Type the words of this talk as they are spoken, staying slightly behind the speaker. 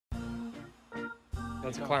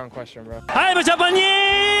That's a clown question, bro. Hi, what's up on you?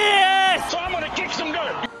 So I'm gonna kick some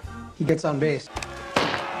dirt. He gets on base.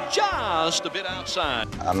 Just a bit outside.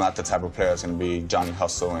 I'm not the type of player that's going to be Johnny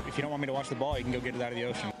Hustle. If you don't want me to watch the ball, you can go get it out of the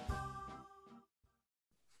ocean.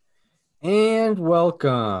 And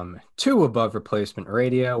welcome to Above Replacement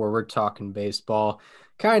Radio, where we're talking baseball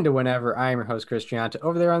kind of whenever. I'm your host, Chris Gianta.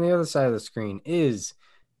 Over there on the other side of the screen is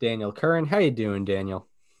Daniel Curran. How you doing, Daniel?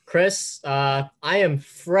 Chris, I am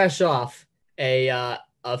fresh off a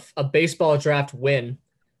baseball draft win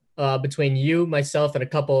between you, myself, and a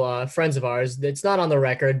couple friends of ours. It's not on the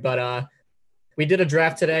record, but we did a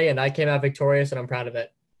draft today, and I came out victorious, and I'm proud of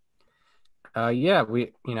it. Yeah,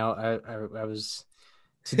 I was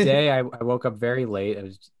today. I woke up very late.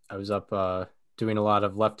 I was up doing a lot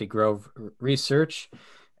of Lefty Grove research,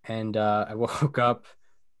 and I woke up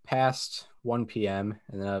past 1 p.m.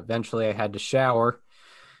 and then eventually I had to shower.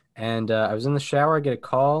 And I was in the shower. I get a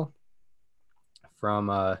call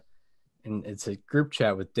from and it's a group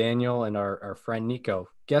chat with Daniel and our friend Nico,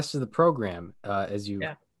 guest of the program, as you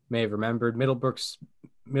may have remembered. Middlebrooks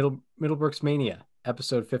Mania,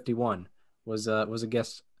 episode 51 was a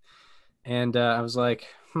guest, and I was like,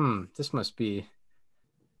 this must be,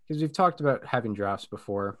 because we've talked about having drafts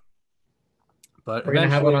before, but we're gonna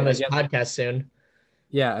have one on this podcast soon.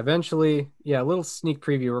 Yeah, eventually. Yeah, a little sneak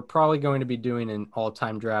preview. We're probably going to be doing an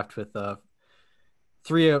all-time draft with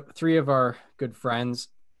three of our good friends.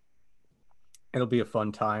 It'll be a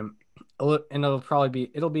fun time, and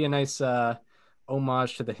it'll be a nice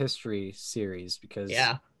homage to the history series because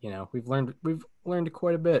we've learned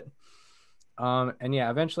quite a bit. And yeah,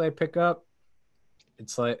 eventually I pick up.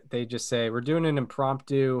 It's like they just say we're doing an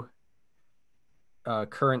impromptu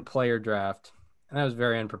current player draft, and I was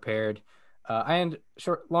very unprepared.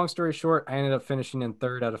 Long story short, I ended up finishing in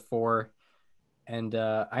third out of four, and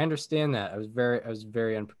I understand that. I was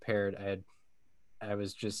very unprepared. I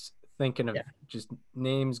was just thinking of just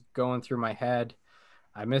names going through my head.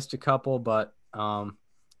 I missed a couple, but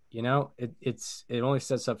it only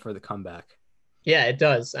sets up for the comeback. Yeah, it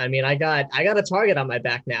does. I mean, I got a target on my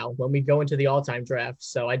back now when we go into the all-time draft,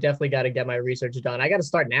 so I definitely got to get my research done. I got to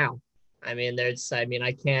start now. I mean,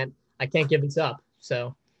 I can't give this up.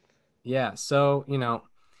 So. Yeah, so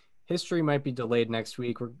history might be delayed next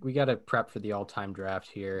week. We got to prep for the all-time draft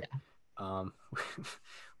here. Yeah.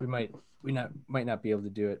 We might not be able to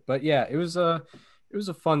do it, but yeah, it was a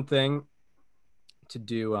fun thing to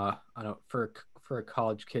do. For a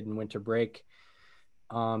college kid in winter break.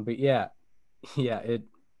 But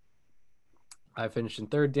I finished in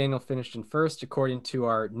third. Daniel finished in first, according to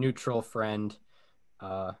our neutral friend,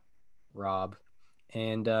 Rob.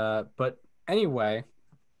 And but anyway.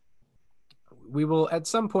 We will at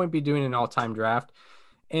some point be doing an all-time draft,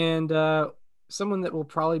 and someone that will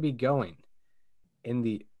probably be going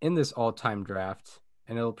in this all-time draft,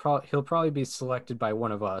 and he'll probably be selected by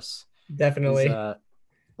one of us. Definitely, is,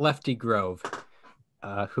 Lefty Grove,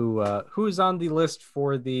 who is on the list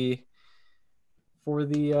for the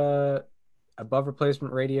Above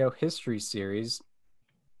Replacement Radio History Series.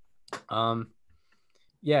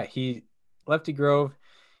 Lefty Grove,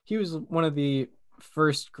 he was one of the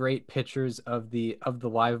first great pitchers of the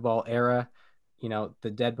live ball era.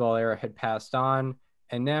 The dead ball era had passed on,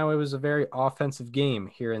 and now it was a very offensive game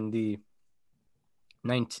here in the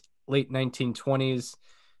late 1920s,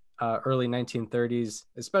 early 1930s,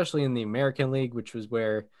 especially in the American League, which was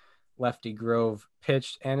where Lefty Grove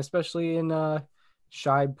pitched, and especially in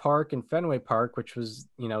Shibe Park and Fenway Park, which was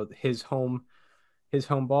his home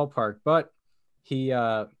ballpark. But he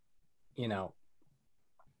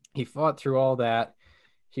he fought through all that.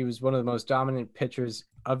 He was one of the most dominant pitchers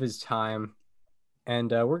of his time.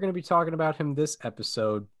 And we're going to be talking about him this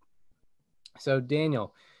episode. So,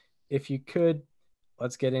 Daniel, if you could,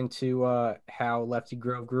 let's get into how Lefty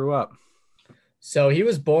Grove grew up. So he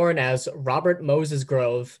was born as Robert Moses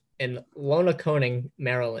Grove in Lonaconing,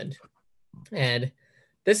 Maryland. And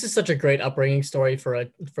this is such a great upbringing story for a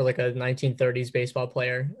 1930s baseball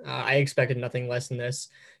player. I expected nothing less than this.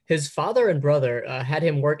 His father and brother had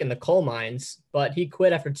him work in the coal mines, but he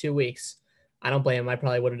quit after 2 weeks. I don't blame him. I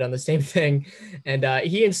probably would have done the same thing. And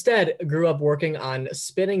he instead grew up working on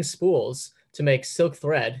spinning spools to make silk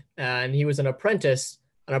thread. And he was an apprentice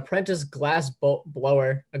glass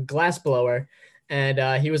blower, and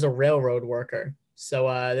he was a railroad worker.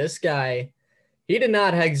 So this guy, he did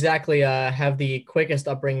not exactly have the quickest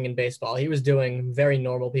upbringing in baseball. He was doing very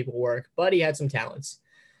normal people work, but he had some talents.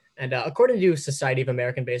 And according to Society of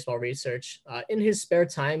American Baseball Research, in his spare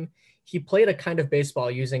time, he played a kind of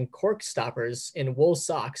baseball using cork stoppers in wool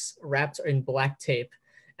socks wrapped in black tape.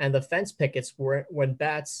 And the fence pickets when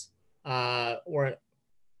bats weren't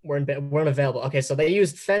weren't available. Okay, so they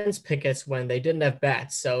used fence pickets when they didn't have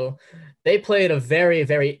bats. So they played a very,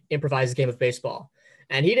 very improvised game of baseball.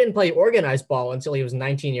 And he didn't play organized ball until he was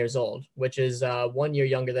 19 years old, which is 1 year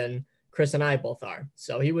younger than Chris and I both are.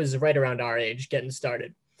 So he was right around our age getting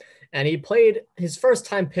started. And he played his first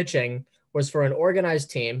time pitching was for an organized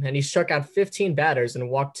team, and he struck out 15 batters and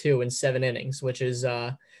walked 2 in 7 innings, which is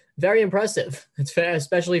very impressive. It's fair,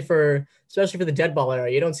 especially for the dead ball era.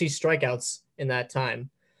 You don't see strikeouts in that time.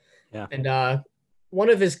 Yeah. And one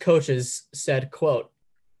of his coaches said, quote,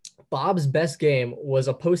 Bob's best game was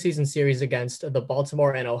a postseason series against the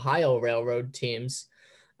Baltimore and Ohio Railroad teams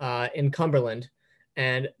in Cumberland,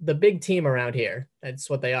 and the big team around here. That's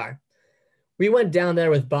what they are. We went down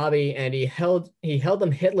there with Bobby, and he held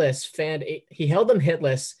them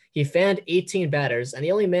hitless. He fanned 18 batters, and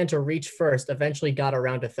the only man to reach first eventually got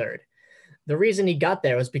around to third. The reason he got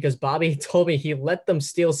there was because Bobby told me he let them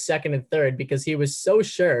steal second and third because he was so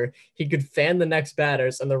sure he could fan the next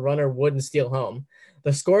batters and the runner wouldn't steal home.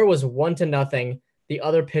 The score was 1-0, the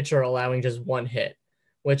other pitcher allowing just 1 hit,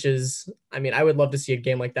 which is, I mean, I would love to see a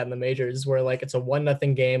game like that in the majors where like it's a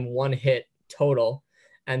 1-0 game, 1 hit total.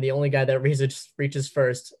 And the only guy that reaches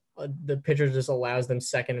first, the pitcher just allows them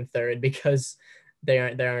second and third because they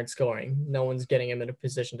aren't scoring. No one's getting him in a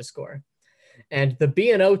position to score. And the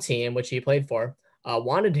B&O team, which he played for,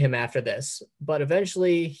 wanted him after this, but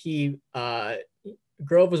eventually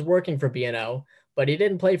Grove was working for B&O, but he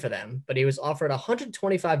didn't play for them. But he was offered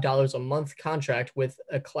 $125 a month contract with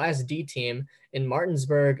a Class D team in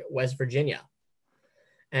Martinsburg, West Virginia.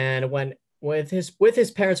 And with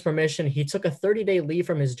his parents' permission, he took a 30-day leave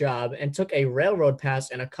from his job and took a railroad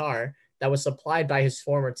pass in a car that was supplied by his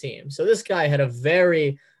former team. So this guy had a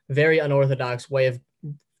very, very unorthodox way of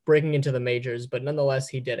breaking into the majors, but nonetheless,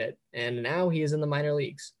 he did it. And now he is in the minor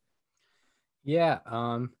leagues. Yeah.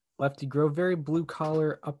 Lefty Grove, very blue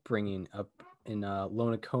collar upbringing up in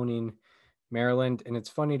Lonaconing, Maryland. And it's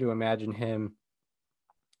funny to imagine him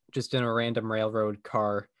just in a random railroad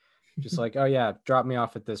car, just like, oh yeah, drop me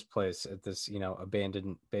off at this place, at this,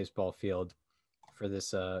 abandoned baseball field for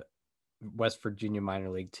this West Virginia minor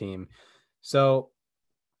league team. So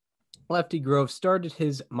Lefty Grove started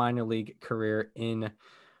his minor league career in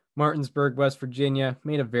Martinsburg, West Virginia,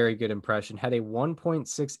 made a very good impression, had a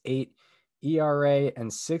 1.68 ERA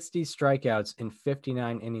and 60 strikeouts in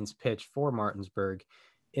 59 innings pitched for Martinsburg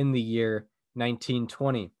in the year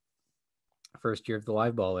 1920. First year of the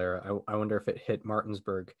live ball era. I wonder if it hit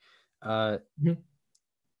Martinsburg. Grove.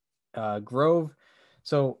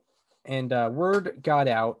 So, and word got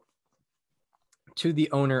out to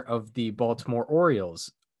the owner of the Baltimore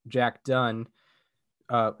Orioles, Jack Dunn.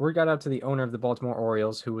 Word got out to the owner of the Baltimore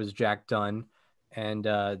Orioles, who was Jack Dunn, and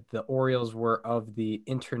the Orioles were of the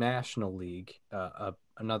International League,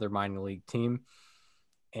 another minor league team.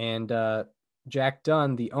 And Jack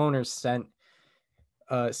Dunn, the owner, sent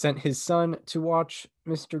his son to watch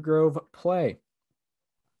Mr. Grove play.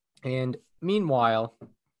 And meanwhile,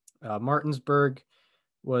 Martinsburg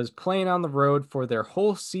was playing on the road for their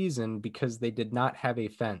whole season because they did not have a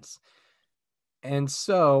fence. And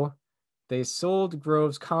so they sold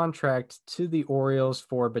Grove's contract to the Orioles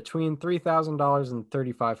for between $3,000 and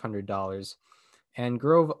 $3,500. And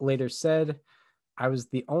Grove later said, I was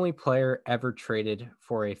the only player ever traded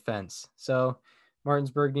for a fence. So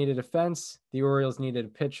Martinsburg needed a fence. The Orioles needed a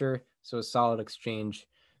pitcher. So a solid exchange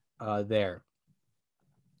there.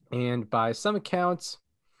 And by some accounts,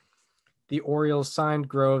 the Orioles signed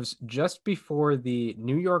Groves just before the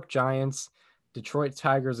New York Giants, Detroit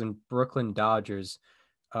Tigers, and Brooklyn Dodgers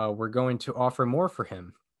were going to offer more for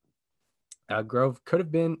him. Grove could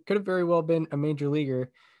have very well been a major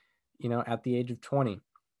leaguer, at the age of 20.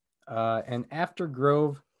 And after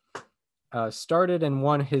Grove started and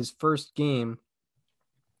won his first game,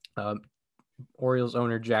 Orioles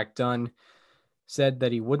owner Jack Dunn said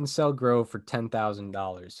that he wouldn't sell Grove for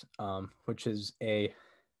 $10,000, which is a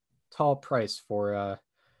tall price for a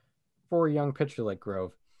young pitcher like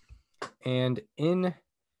Grove. And in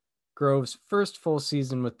Grove's first full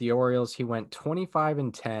season with the Orioles, he went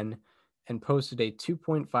 25-10 and posted a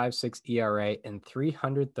 2.56 ERA and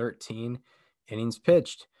 313 innings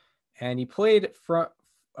pitched. And he played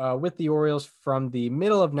with the Orioles from the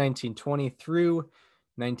middle of 1920 through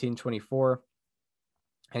 1924.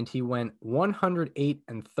 And he went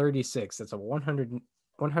 108-36. That's a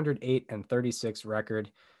 108-36 record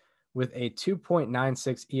with a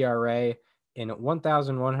 2.96 ERA in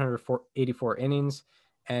 1,184 innings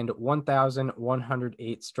and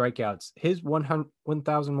 1,108 strikeouts. His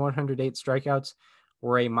 1,108 strikeouts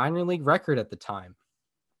were a minor league record at the time.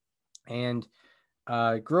 And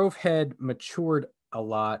Grove had matured a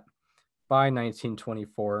lot by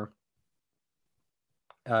 1924.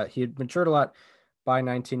 He had matured a lot by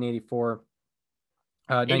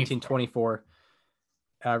 1924,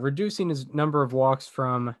 reducing his number of walks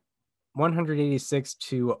from 186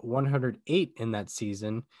 to 108 in that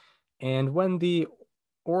season. And when the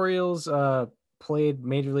Orioles played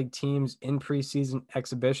major league teams in preseason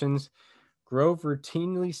exhibitions, Grove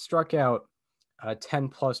routinely struck out 10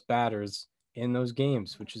 plus batters in those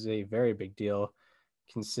games, which is a very big deal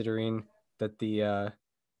considering that the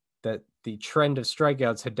trend of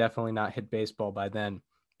strikeouts had definitely not hit baseball by then.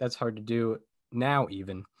 That's hard to do now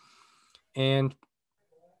even. And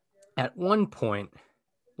at one point,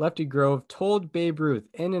 Lefty Grove told Babe Ruth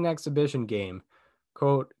in an exhibition game,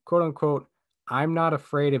 quote unquote, "I'm not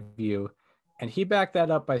afraid of you." And he backed that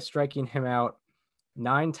up by striking him out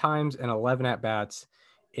 9 times and 11 at-bats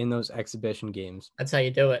in those exhibition games. That's how you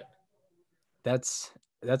do it. That's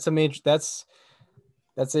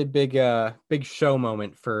a big show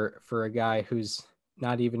moment for a guy who's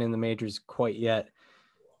not even in the majors quite yet.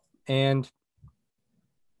 And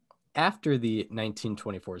after the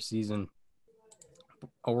 1924 season,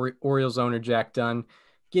 Orioles owner Jack Dunn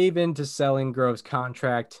gave in to selling Grove's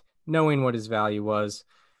contract, knowing what his value was.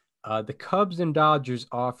 The Cubs and Dodgers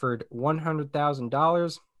offered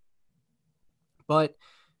 $100,000, but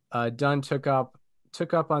Dunn took up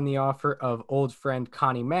on the offer of old friend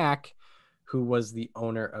Connie Mack, who was the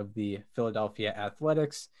owner of the Philadelphia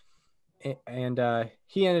Athletics, and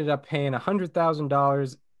he ended up paying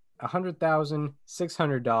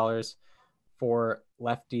 $100,600 for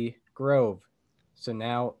Lefty Grove. So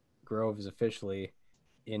now Grove is officially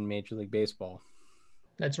in Major League Baseball.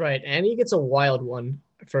 That's right. And he gets a wild one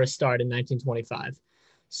for a start in 1925.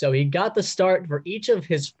 So he got the start for each of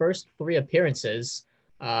his first 3 appearances,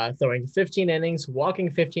 throwing 15 innings,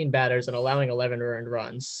 walking 15 batters, and allowing 11 earned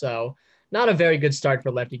runs. So not a very good start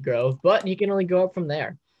for Lefty Grove, but he can only go up from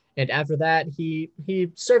there. And after that, he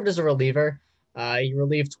served as a reliever. He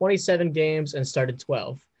relieved 27 games and started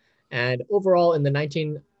 12. And overall, in the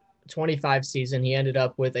 1925 season, he ended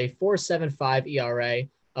up with a 4.75 ERA,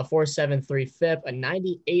 a 4.73 FIP, a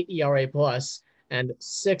 98 ERA plus, and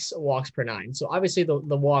 6 walks per 9. So obviously the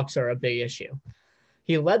walks are a big issue.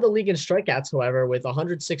 He led the league in strikeouts, however, with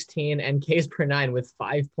 116 and Ks per 9 with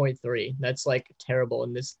 5.3. That's like terrible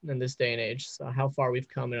in this day and age. So how far we've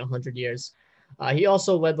come in 100 years. He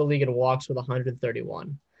also led the league in walks with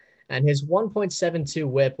 131. And his 1.72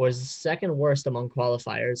 whip was the second worst among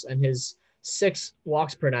qualifiers, and his 6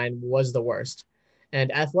 walks per 9 was the worst.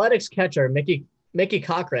 And Athletics catcher Mickey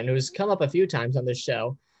Cochran, who's come up a few times on this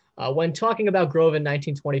show, when talking about Grove in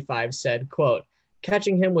 1925, said, quote,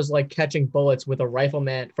 "Catching him was like catching bullets with a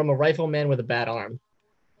rifleman with a bad arm,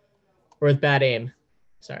 or with bad aim."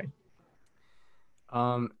 Sorry.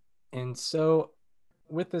 And so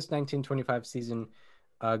with this 1925 season,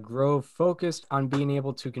 Grove focused on being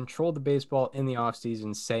able to control the baseball in the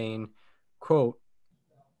offseason, saying, quote,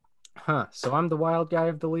 "So I'm the wild guy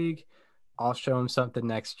of the league. I'll show him something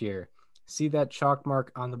next year. See that chalk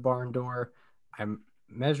mark on the barn door? I'm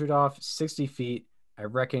measured off 60 feet. I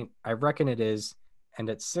reckon it is. And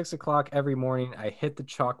at 6 o'clock every morning, I hit the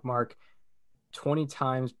chalk mark 20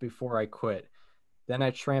 times before I quit. Then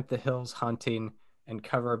I tramp the hills hunting and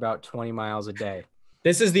cover about 20 miles a day."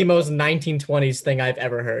 This is the most 1920s thing I've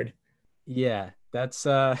ever heard. Yeah, that's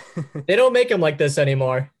They don't make him like this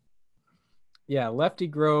anymore. Yeah, Lefty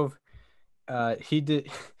Grove, he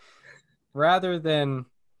did rather than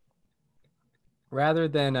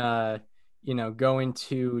going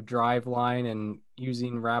to drive line and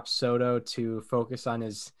using Rapsodo to focus on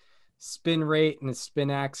his spin rate and his spin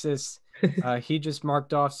axis, he just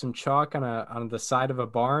marked off some chalk on the side of a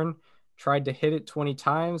barn, tried to hit it 20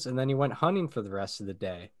 times, and then he went hunting for the rest of the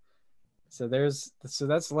day. So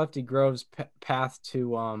that's Lefty Grove's path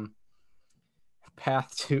to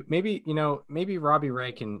maybe Robbie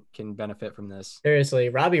Ray can benefit from this. Seriously,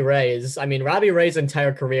 Robbie Ray's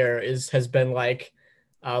entire career has been like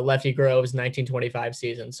Lefty Grove's 1925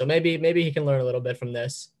 season. So maybe he can learn a little bit from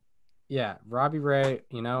this. Yeah, Robbie Ray,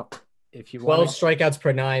 if you 12 strikeouts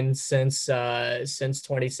per 9 since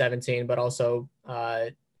 2017, but also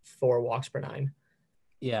 4 walks per 9.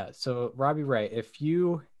 Yeah, so Robbie Ray, if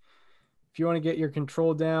you want to get your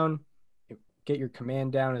control down, get your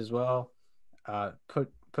command down as well,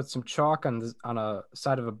 put some chalk on a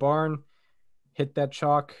side of a barn, hit that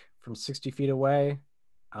chalk from 60 feet away,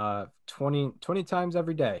 20 times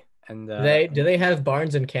every day. And do they have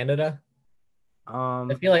barns in Canada?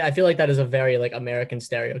 I feel like that is a very like American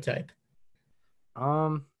stereotype.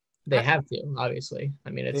 They have to, obviously.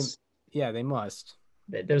 I mean, they must.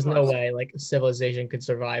 There's no way like civilization could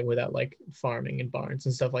survive without like farming and barns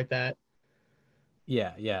and stuff like that.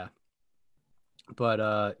 Yeah.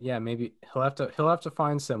 But yeah, maybe he'll have to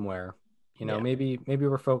find somewhere. Maybe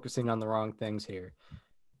we're focusing on the wrong things here.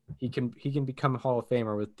 He can become a Hall of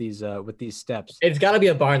Famer with these steps. It's got to be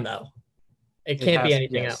a barn though. It can't be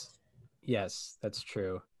anything yes. else. Yes, that's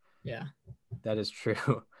true. Yeah. That is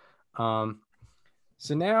true.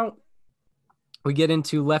 So now we get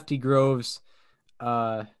into Lefty Grove's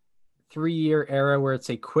 3-year era where it's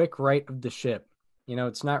a quick right of the ship.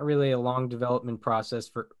 It's not really a long development process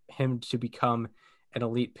for him to become an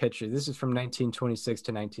elite pitcher. This is from 1926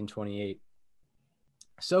 to 1928.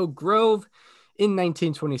 So Grove in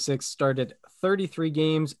 1926 started 33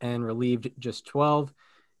 games and relieved just 12,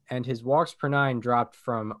 and his walks per nine dropped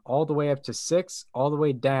from all the way up to 6, all the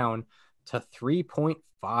way down to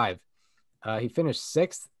 3.5. He finished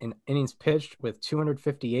 6th in innings pitched with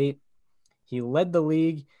 258. He led the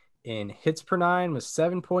league in hits per nine with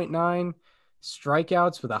 7.9,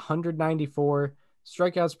 strikeouts with 194,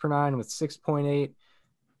 strikeouts per nine with 6.8,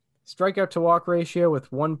 strikeout to walk ratio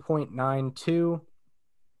with 1.92,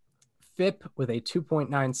 FIP with a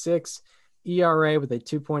 2.96, ERA with a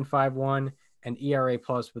 2.51, and ERA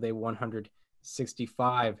plus with a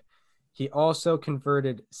 165. He also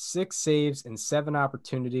converted 6 saves in 7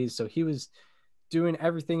 opportunities, so he was doing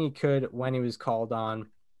everything he could when he was called on.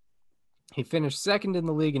 He finished 2nd in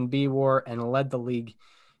the league in B WAR and led the league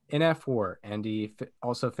in F WAR, and he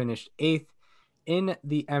also finished 8th in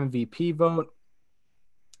the MVP vote.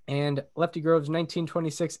 And Lefty Grove's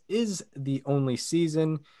 1926 is the only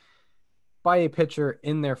season by a pitcher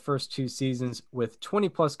in their first 2 seasons with 20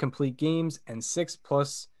 plus complete games and 6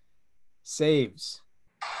 plus saves.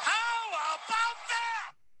 How about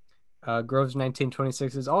that? Grove's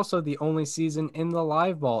 1926 is also the only season in the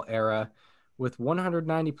live ball era with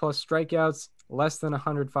 190 plus strikeouts, less than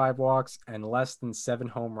 105 walks, and less than 7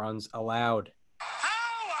 home runs allowed.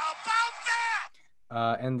 How about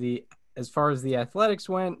that? And as far as the Athletics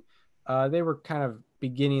went, they were kind of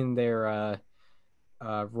beginning their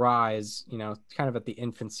rise, kind of at the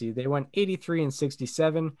infancy. They went 83 and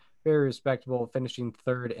 67, very respectable, finishing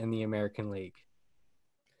 3rd in the American League.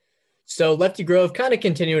 So Lefty Grove kind of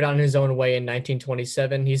continued on his own way in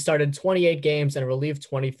 1927. He started 28 games and relieved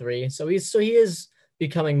 23. So he is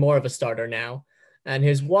becoming more of a starter now. And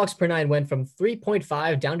his walks per nine went from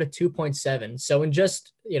 3.5 down to 2.7. So in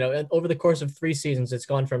just, over the course of 3 seasons, it's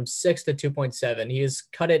gone from 6 to 2.7. He has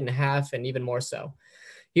cut it in half and even more so.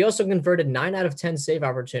 He also converted 9 out of 10 save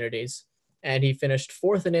opportunities, and he finished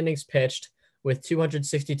 4th in innings pitched with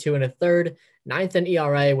 262 and a third, 9th in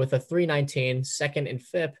ERA with a 319, 2nd in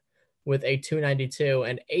FIP with a 292,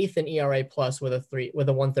 and 8th in ERA plus with a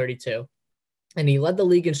 132. And he led the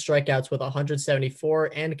league in strikeouts with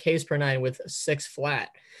 174 and Ks per nine with 6 flat.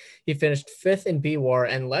 He finished 5th in B WAR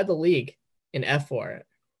and led the league in F WAR.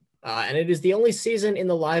 And it is the only season in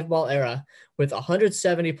the live ball era with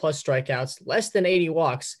 170 plus strikeouts, less than 80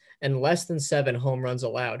 walks, and less than 7 home runs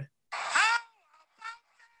allowed.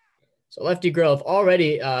 So Lefty Grove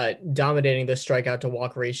already dominating the strikeout to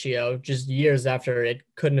walk ratio just years after it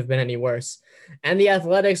couldn't have been any worse. And the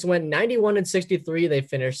Athletics went 91 and 63. They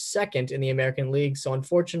finished 2nd in the American League. So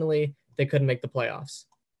unfortunately, they couldn't make the playoffs.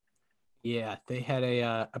 Yeah, they had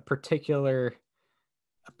a particular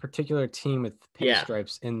team with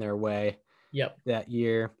pinstripes in their way. Yep. That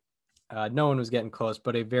year. No one was getting close,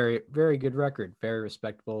 but a very, very good record, very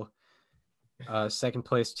respectable 2nd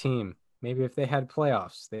place team. Maybe if they had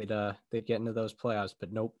playoffs, they'd get into those playoffs,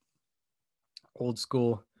 but nope. Old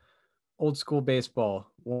school baseball.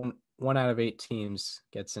 One out of 8 teams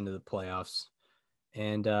gets into the playoffs.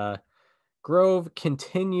 And Grove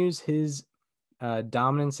continues his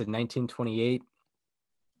dominance in 1928.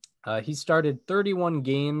 He started 31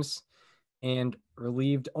 games and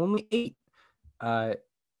relieved only 8.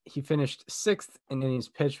 He finished 6th in innings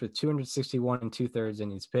pitched with 261 and 2/3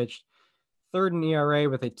 innings pitched, 3rd in ERA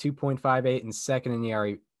with a 2.58, and 2nd in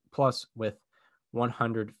ERA plus with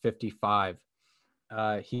 155.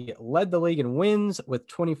 He led the league in wins with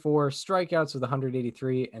 24, strikeouts with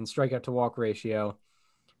 183, and strikeout to walk ratio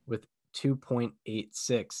with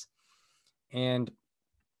 2.86. And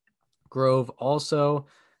Grove also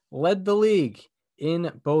led the league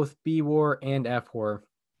in both B WAR and F WAR.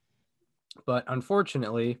 But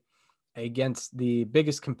unfortunately, against the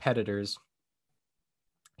biggest competitors,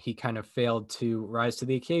 he kind of failed to rise to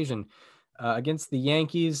the occasion. Against the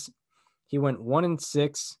Yankees, he went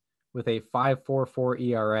 1-6 with a 5.44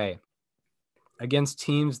 ERA. Against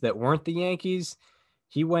teams that weren't the Yankees,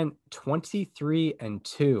 he went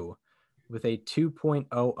 23-2 with a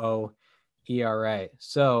 2.00 ERA.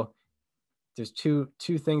 So there's two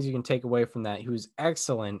things you can take away from that. He was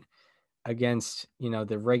excellent against,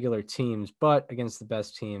 the regular teams, but against the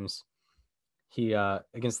best teams,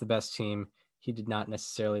 against the best team, he did not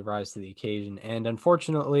necessarily rise to the occasion. And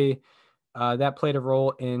unfortunately, that played a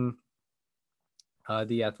role in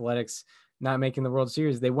the Athletics not making the World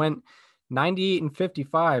Series. They went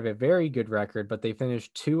 98-55, a very good record, but they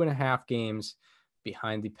finished 2.5 games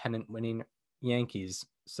behind the pennant-winning Yankees.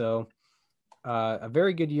 So a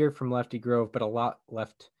very good year from Lefty Grove, but a lot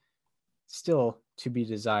left still to be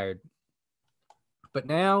desired. But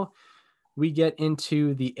now we get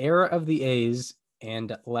into the era of the A's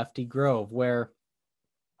and Lefty Grove, where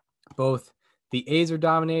both the A's are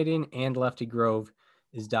dominating and Lefty Grove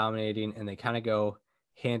is dominating, and they kind of go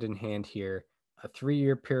hand in hand here. A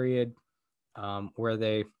 3-year period where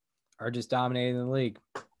they are just dominating the league.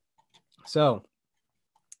 So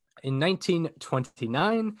in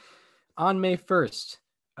 1929, on May 1st,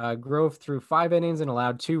 Grove threw 5 innings and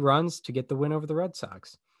allowed 2 runs to get the win over the Red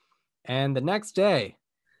Sox. And the next day,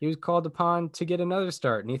 he was called upon to get another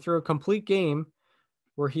start, and he threw a complete game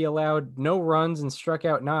where he allowed no runs and struck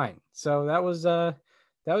out 9. So that was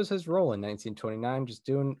his role in 1929, just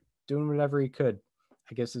doing whatever he could.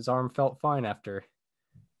 I guess his arm felt fine after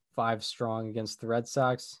 5 strong against the Red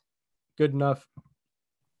Sox. Good enough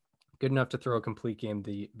to throw a complete game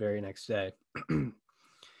the very next day.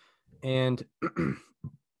 And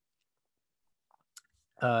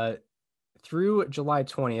through July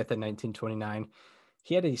 20th of 1929,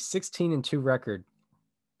 he had a 16-2 record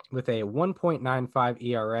with a 1.95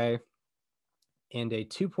 ERA and a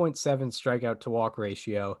 2.7 strikeout to walk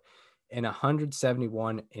ratio in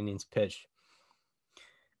 171 innings pitched.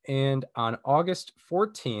 And on August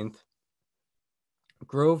 14th,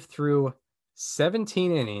 Grove threw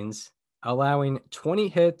 17 innings, allowing 20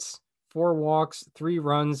 hits, 4 walks, 3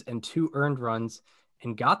 runs, and 2 earned runs,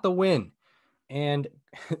 and got the win. And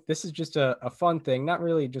this is just a fun thing, not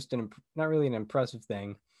really an impressive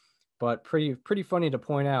thing, but pretty funny to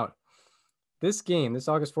point out. This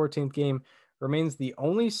August 14th game, remains the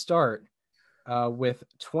only start with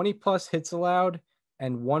 20 plus hits allowed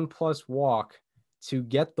and 1 plus walk to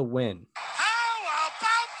get the win. How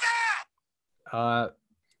about that?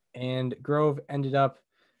 And Grove ended up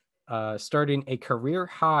starting a career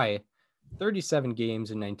high 37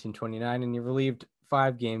 games in 1929, and he relieved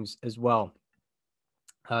 5 games as well.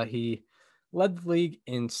 He led the league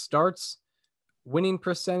in starts, winning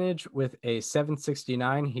percentage with a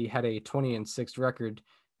 769. He had a 20-6 record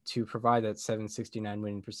to provide that 769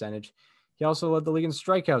 winning percentage. He also led the league in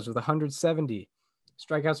strikeouts with 170,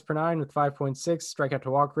 strikeouts per 9 with 5.6, strikeout to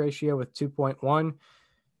walk ratio with 2.1,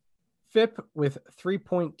 FIP with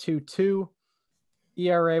 3.22,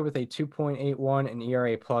 ERA with a 2.81, and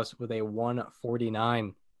ERA plus with a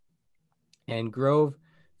 149. And Grove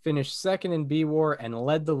finished second in B WAR and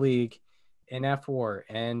led the league in F WAR.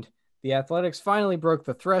 And the Athletics finally broke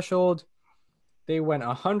the threshold. They went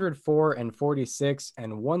 104-46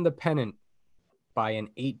 and won the pennant by an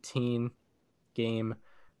 18-game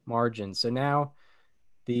margin. So now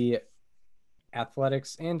the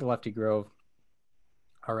Athletics and Lefty Grove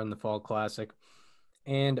are in the Fall Classic.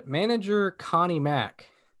 And manager Connie Mack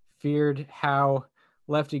feared how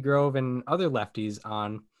Lefty Grove and other lefties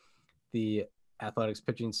on the Athletics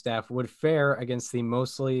pitching staff would fare against the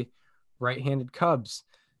mostly right-handed Cubs.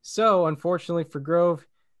 So, unfortunately for Grove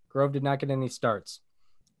did not get any starts.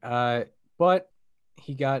 But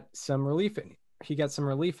he got some relief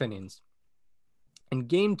innings. In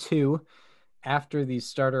game 2, after the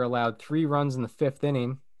starter allowed 3 runs in the 5th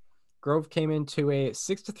inning, Grove came into a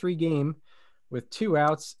 6-3 game with 2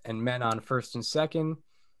 outs and men on first and second,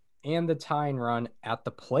 and the tying run at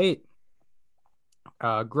the plate.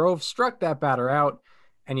 Grove struck that batter out,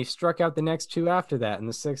 and he struck out the next 2 after that in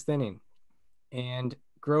the 6th inning. And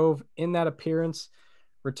Grove, in that appearance,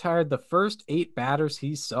 retired the first 8 batters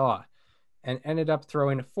he saw and ended up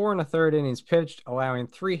throwing 4 1/3 innings pitched, allowing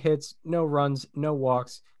 3 hits, no runs, no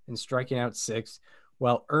walks, and striking out 6,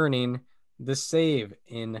 while earning the save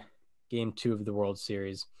in Game 2 of the World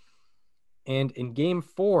Series. And in Game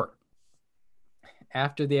 4,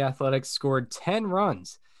 after the Athletics scored 10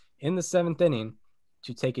 runs in the 7th inning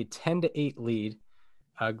to take a 10-8 lead,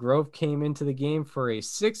 Grove came into the game for a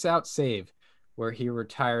 6-out save where he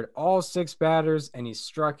retired all 6 batters and he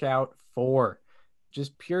struck out 4.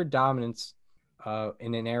 Just pure dominance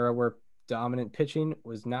in an era where dominant pitching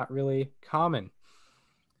was not really common.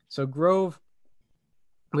 So Grove,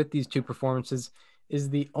 with these 2 performances, is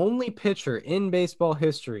the only pitcher in baseball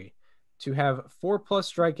history to have 4+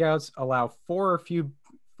 strikeouts, allow 4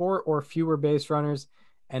 or fewer base runners,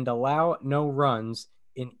 and allow no runs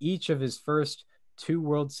in each of his first 2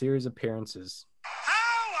 World Series appearances.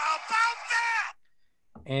 How about that?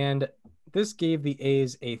 And this gave the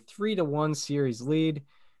A's a 3-1 series lead,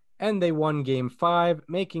 and they won Game 5,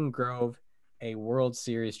 making Grove a World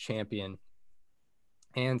Series champion.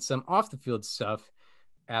 And some off-the-field stuff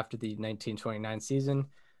after the 1929 season.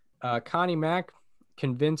 Connie Mack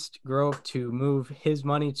convinced Grove to move his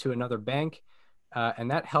money to another bank,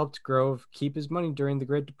 and that helped Grove keep his money during the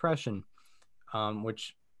Great Depression,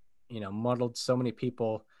 which, muddled so many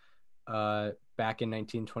people back in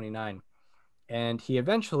 1929. And he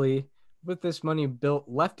eventually, with this money, built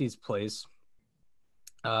Lefty's Place,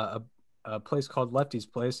 a place called Lefty's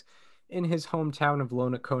Place, in his hometown of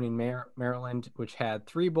Lonaconing, Maryland, which had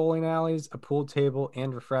 3 bowling alleys, a pool table,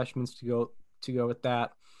 and refreshments to go with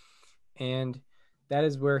that. And that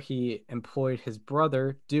is where he employed his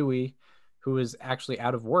brother, Dewey, who was actually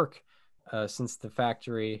out of work since the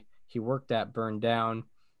factory he worked at burned down.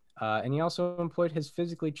 And he also employed his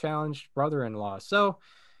physically challenged brother-in-law. So,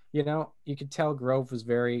 you could tell Grove was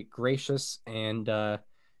very gracious and,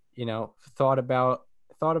 thought about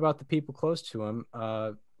the people close to him,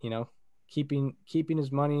 keeping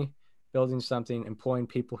his money, building something, employing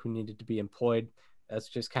people who needed to be employed. That's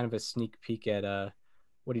just kind of a sneak peek at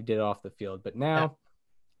what he did off the field. But now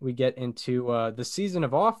we get into the season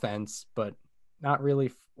of offense, but not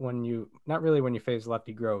really when you face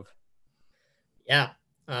Lefty Grove. Yeah,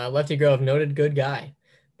 Lefty Grove, noted good guy.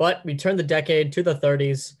 But we turned the decade to the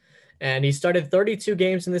 30s, and he started 32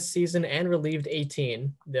 games in this season and relieved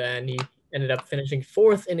 18. Then he ended up finishing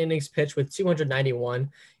 4th in innings pitched with 291.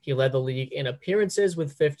 He led the league in appearances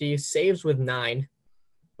with 50, saves with 9,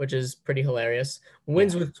 which is pretty hilarious.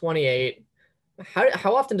 Wins with 28.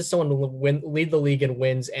 How often does someone lead the league in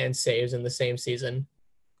wins and saves in the same season?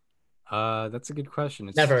 That's a good question.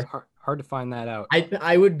 It's Never. Hard to find that out.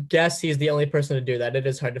 I would guess he's the only person to do that. It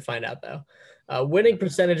is hard to find out, though. Winning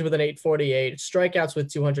percentage with an 848, strikeouts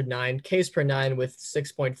with 209, Ks per 9 with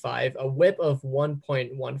 6.5, a whip of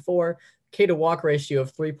 1.14, K to walk ratio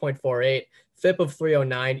of 3.48, FIP of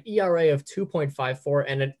 309, ERA of 2.54,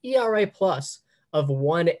 and an ERA plus of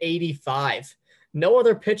 185. No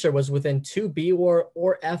other pitcher was within 2 B-WAR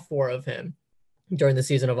or F-WAR of him during the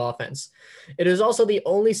season of offense. It is also the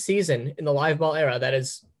only season in the live ball era that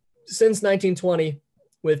is since 1920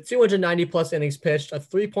 with 290 plus innings pitched, a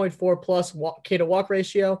 3.4 plus K to walk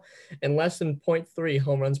ratio, and less than 0.3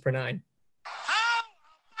 home runs per 9.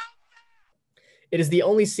 It is the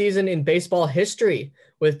only season in baseball history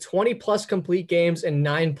with 20 plus complete games and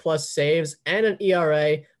 9 plus saves and an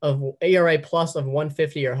ERA plus of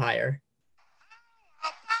 150 or higher.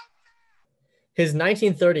 His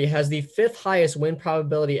 1930 has the 5th highest win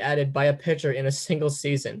probability added by a pitcher in a single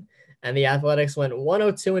season, and the Athletics went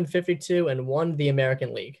 102-52 and won the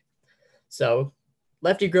American League. So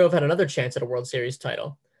Lefty Grove had another chance at a World Series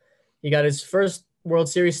title. He got his first World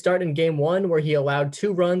Series start in Game 1, where he allowed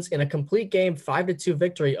 2 runs in a complete game 5-2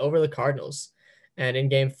 victory over the Cardinals. And in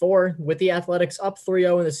Game 4, with the Athletics up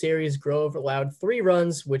 3-0 in the series, Grove allowed 3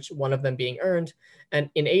 runs, which one of them being earned, and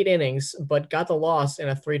in 8 innings, but got the loss in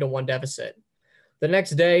a 3-1 deficit. The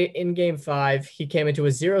next day, in Game 5, he came into a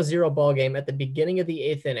 0-0 ball game at the beginning of the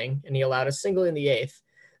 8th inning, and he allowed a single in the 8th.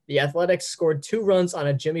 The Athletics scored 2 runs on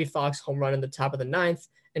a Jimmy Fox home run in the top of the 9th,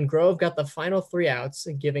 and Grove got the final 3 outs,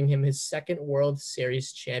 giving him his 2nd World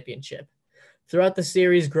Series championship. Throughout the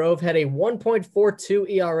series, Grove had a 1.42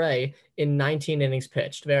 ERA in 19 innings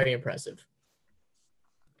pitched. Very impressive.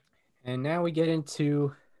 And now we get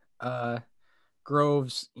into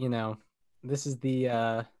Grove's, this is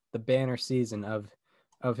the banner season of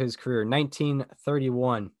his career.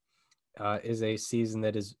 1931 is a season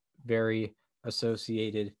that is very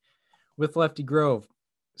associated with Lefty Grove.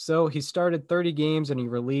 So he started 30 games and he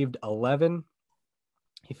relieved 11.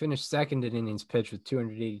 He finished 2nd in innings pitched with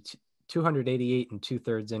 288 and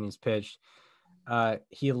 2/3 innings pitched.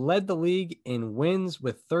 He led the league in wins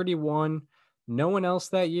with 31. No one else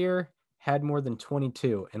that year had more than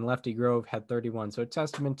 22, and Lefty Grove had 31. So a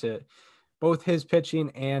testament to both his pitching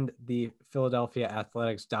and the Philadelphia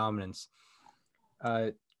Athletics dominance.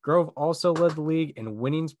 Grove also led the league in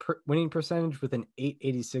winning percentage with an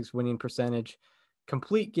 886 winning percentage,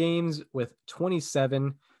 complete games with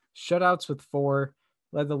 27, shutouts with 4,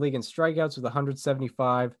 led the league in strikeouts with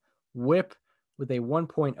 175, whip with a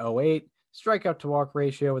 1.08, strikeout to walk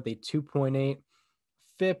ratio with a 2.8,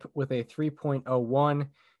 FIP with a 3.01,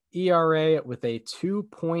 ERA with a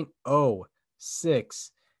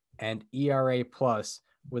 2.06, and ERA plus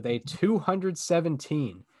with a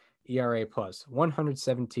 217. ERA plus,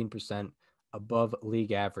 117% above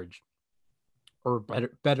league average, or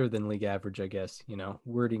better than league average, I guess.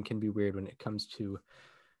 Wording can be weird when it comes to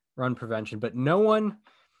run prevention, but no one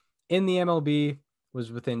in the MLB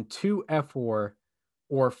was within 2 F4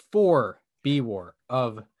 or 4B war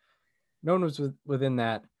of known was within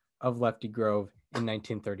that of Lefty Grove in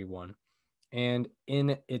 1931. And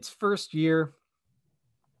in its first year,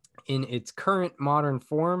 in its current modern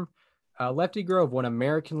form, Lefty Grove won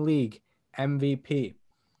American League MVP.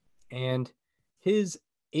 And his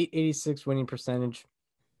 .886 winning percentage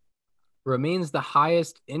remains the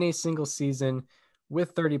highest in a single season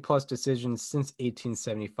with 30-plus decisions since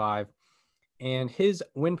 1875. And his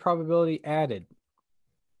win probability added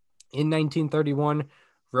in 1931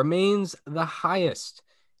 remains the highest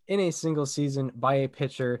in a single season by a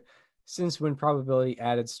pitcher since win probability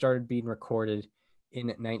added started being recorded in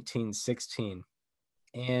 1916.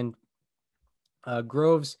 And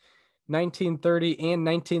Grove's 1930 and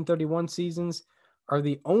 1931 seasons are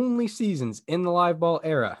the only seasons in the live ball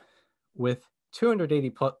era with 280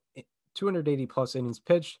 plus innings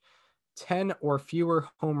pitched, 10 or fewer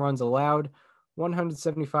home runs allowed,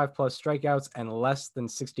 175 plus strikeouts, and less than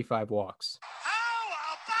 65 walks. How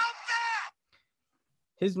about that?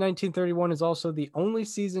 His 1931 is also the only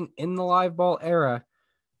season in the live ball era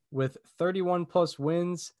with 31 plus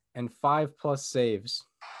wins and 5 plus saves.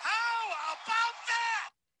 How about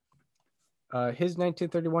that? His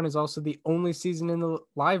 1931 is also the only season in the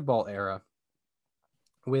live ball era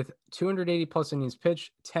with 280 plus innings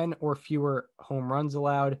pitched, 10 or fewer home runs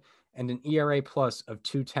allowed, and an ERA plus of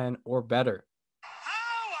 2.10 or better.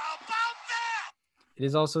 How about that? It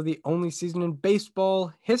is also the only season in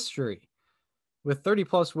baseball history with 30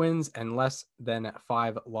 plus wins and less than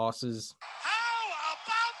 5 losses. How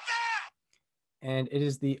about that? And it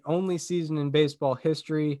is the only season in baseball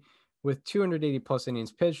history with 280 plus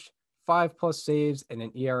innings pitched, 5 plus saves, and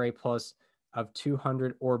an ERA plus of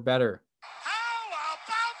 200 or better. How about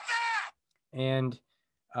that? And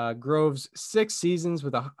Grove's 6 seasons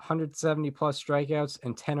with 170 plus strikeouts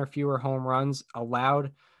and 10 or fewer home runs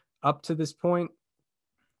allowed up to this point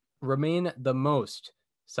remain the most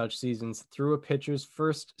such seasons through a pitcher's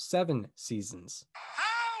first 7 seasons.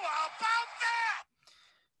 How about that?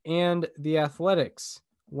 And the Athletics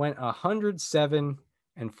went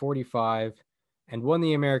 107-45 and won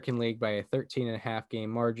the American League by a 13.5 game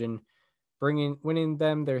margin, winning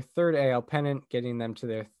them their 3rd AL pennant, getting them to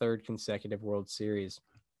their 3rd consecutive World Series.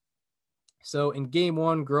 So in game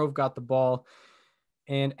 1, Grove got the ball,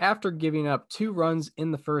 and after giving up 2 runs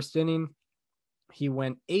in the first inning, he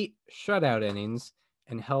went 8 shutout innings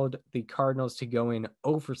and held the Cardinals to going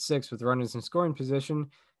 0 for 6 with runners in scoring position,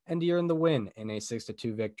 and he earned the win in a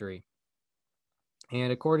 6-2 victory.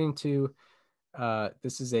 And according to,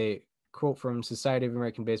 this is a quote from Society of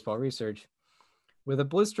American Baseball Research, with a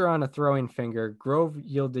blister on a throwing finger, Grove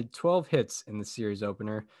yielded 12 hits in the series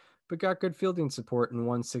opener, but got good fielding support and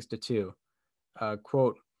won 6-2.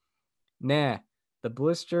 Quote, "Nah, the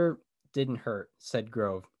blister didn't hurt," said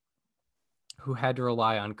Grove, who had to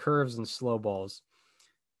rely on curves and slow balls.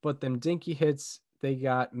 But them dinky hits they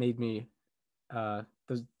got made me,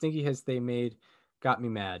 those dinky hits they made got me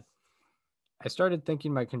mad. I started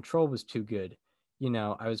thinking my control was too good. You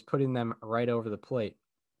know, I was putting them right over the plate.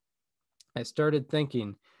 I started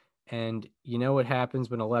thinking, and you know what happens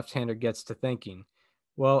when a left-hander gets to thinking?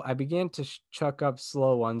 Well, I began to chuck up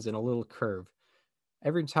slow ones and a little curve.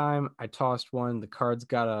 Every time I tossed one, the Cards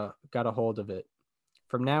got a hold of it.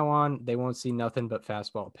 From now on, they won't see nothing but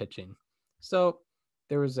fastball pitching. So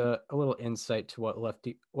there was a little insight to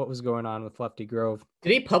what was going on with Lefty Grove.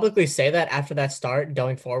 Did he publicly say that after that start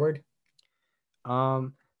going forward? I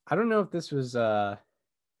don't know if this was I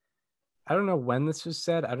don't know when this was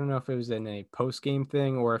said. I don't know if it was in a post-game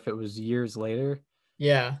thing or if it was years later.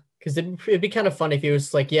 Yeah, because it'd be kind of funny if he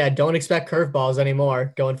was like, yeah, don't expect curveballs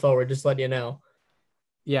anymore going forward, just let you know.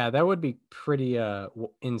 Yeah, that would be pretty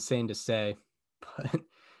insane to say. But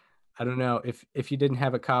I don't know if you didn't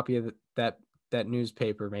have a copy of that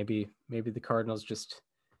newspaper, maybe the Cardinals just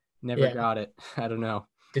never got it. I don't know.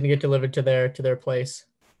 Didn't get delivered to their place.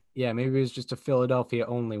 Yeah, maybe it was just a Philadelphia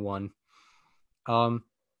only one.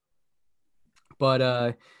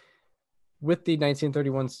 But with the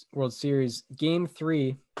 1931 World Series, Game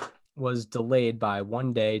 3 was delayed by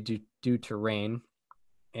 1 day due to rain,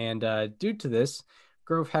 and due to this,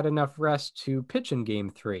 Grove had enough rest to pitch in Game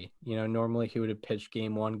 3. You know, normally he would have pitched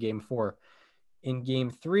Game 1, Game 4. In Game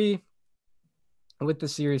 3, with the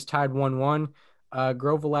series tied 1-1,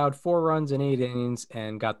 Grove allowed 4 runs in 8 innings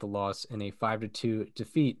and got the loss in a 5-2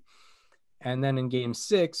 defeat. And then in Game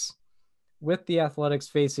 6, with the Athletics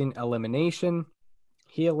facing elimination,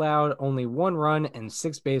 he allowed only 1 run and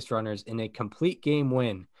 6 base runners in a complete game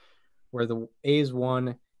win, where the A's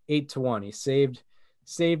won 8-1. He saved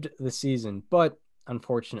the season, but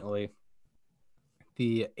unfortunately,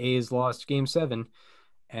 the A's lost Game 7,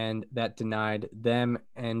 and that denied them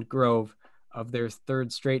and Grove of their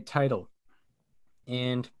third straight title.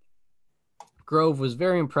 And Grove was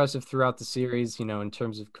very impressive throughout the series, in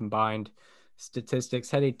terms of combined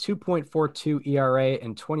statistics. Had a 2.42 ERA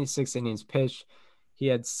and 26 innings pitched. He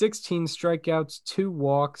had 16 strikeouts, 2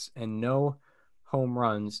 walks, and no home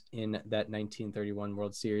runs in that 1931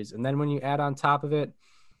 World Series. And then when you add on top of it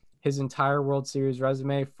his entire World Series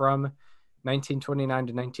resume from 1929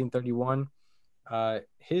 to 1931,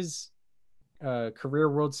 his career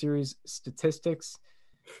World Series statistics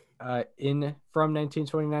from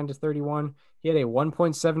 1929 to 31, he had a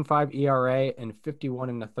 1.75 ERA and 51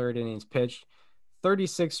 and a third innings pitched,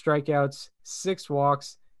 36 strikeouts, 6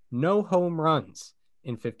 walks, no home runs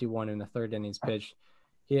in 51 and a third innings pitched.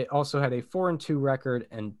 He also had a 4-2 record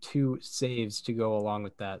and 2 saves to go along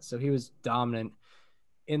with that. So he was dominant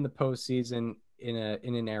in the postseason in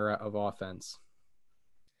an era of offense.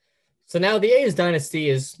 So now the A's dynasty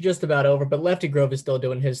is just about over, but Lefty Grove is still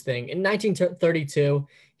doing his thing. In 1932,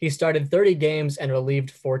 he started 30 games and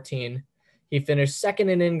relieved 14. He finished second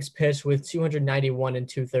in innings pitched with 291 and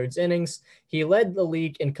 2/3 innings. He led the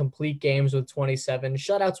league in complete games with 27,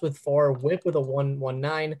 shutouts with 4, whip with a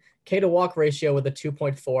 1.19, K to walk ratio with a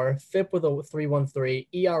 2.4, FIP with a 3.13,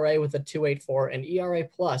 ERA with a 2.84, and ERA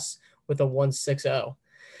plus with a 1.60.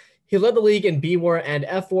 He led the league in B WAR and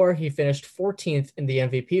F WAR. He finished 14th in the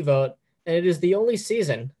MVP vote, and it is the only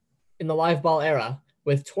season in the live ball era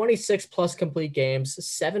with 26 plus complete games,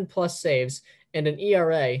 7 plus saves, and an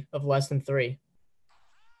ERA of less than 3.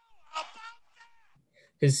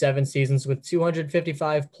 His 7 seasons with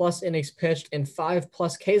 255 plus innings pitched and 5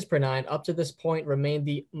 plus Ks per 9 up to this point remain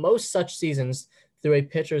the most such seasons through a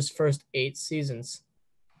pitcher's first 8 seasons.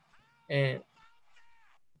 And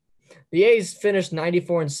the A's finished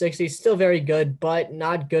 94 and 60, still very good, but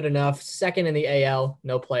not good enough. Second in the AL,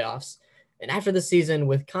 no playoffs. And after the season,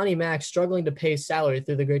 with Connie Mack struggling to pay salary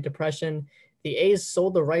through the Great Depression, the A's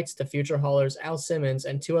sold the rights to future haulers Al Simmons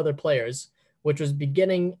and 2 other players, which is the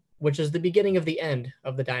beginning of the end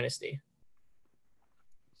of the dynasty.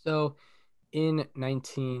 So in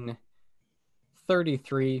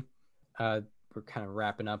 1933, we're kind of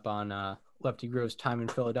wrapping up on Lefty Grove's time in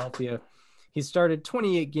Philadelphia. He started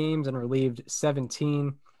 28 games and relieved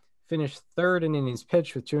 17, finished third in innings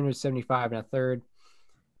pitched with 275 and a third,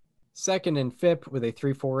 second in FIP with a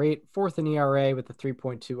 3.48, fourth in ERA with a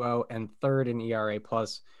 3.20, and third in ERA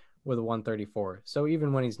plus with a 1.34. So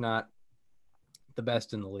even when he's not the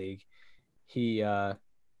best in the league, he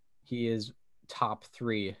is top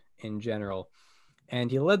 3 in general.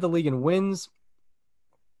 And he led the league in wins.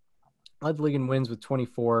 With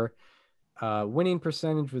 24. Winning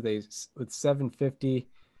percentage with 750,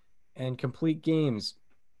 and complete games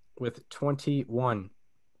with 21.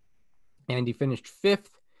 And he finished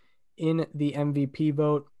 5th in the MVP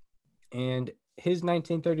vote. And his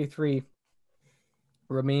 1933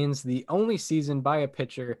 remains the only season by a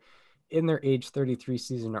pitcher in their age 33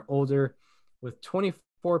 season or older with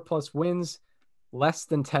 24 plus wins, less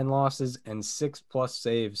than 10 losses, and 6 plus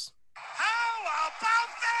saves. How about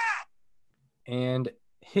that? And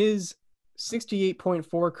his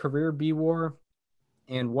 68.4 career B WAR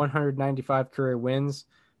and 195 career wins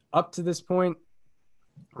up to this point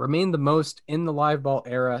remain the most in the live ball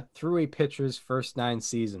era through a pitcher's first 9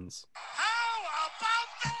 seasons. How about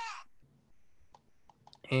that?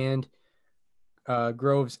 And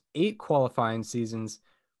Grove's 8 qualifying seasons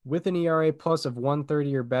with an ERA plus of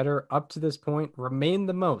 1.30 or better up to this point remain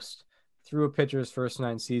the most through a pitcher's first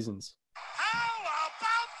 9 seasons. How about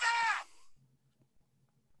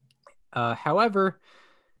that? However,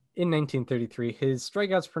 in 1933, his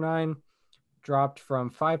strikeouts per 9 dropped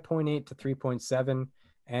from 5.8 to 3.7,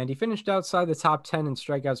 and he finished outside the top 10 in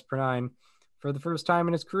strikeouts per 9 for the first time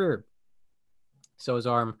in his career. So his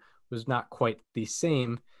arm was not quite the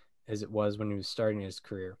same as it was when he was starting his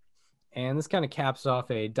career. And this kind of caps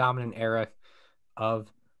off a dominant era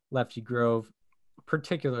of Lefty Grove,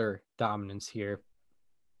 particular dominance here.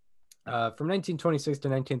 From 1926 to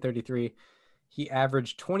 1933, he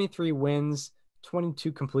averaged 23 wins,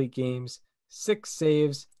 22 complete games, 6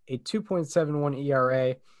 saves, a 2.71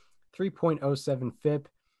 ERA, 3.07 FIP,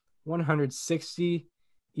 160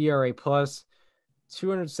 ERA plus,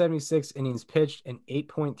 276 innings pitched, and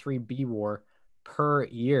 8.3 B WAR per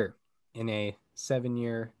year in a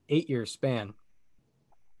 8-year span.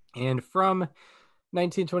 And from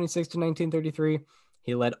 1926 to 1933,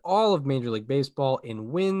 he led all of Major League Baseball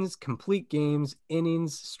in wins, complete games,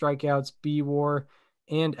 innings, strikeouts, B WAR,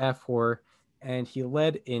 and F WAR, and he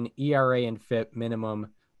led in ERA and FIP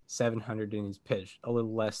minimum 700 innings pitched, a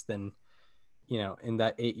little less than, in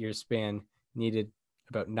that 8-year span, needed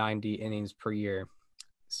about 90 innings per year.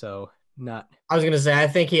 So not. I was gonna say I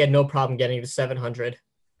think he had no problem getting to 700.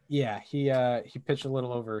 Yeah, he pitched a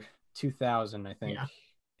little over 2,000, I think, Yeah.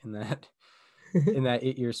 in that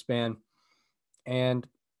 8-year span. And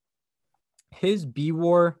his B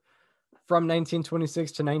WAR from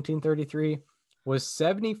 1926 to 1933 was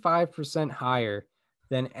 75% higher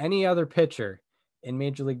than any other pitcher in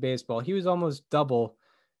Major League Baseball. He was almost double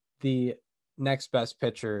the next best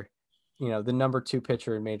pitcher, the number 2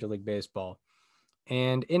 pitcher in Major League Baseball.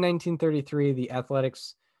 And in 1933, the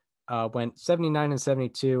Athletics went 79 and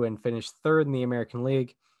 72 and finished third in the American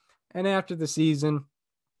League. And after the season,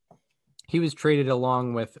 he was traded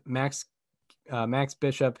along with Max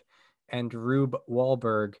Bishop and Rube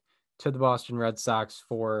Wahlberg to the Boston Red Sox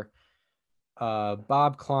for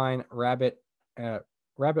Bob Klein, Rabbit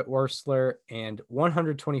Wursler, and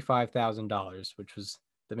 $125,000, which was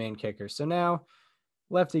the main kicker. So now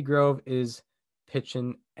Lefty Grove is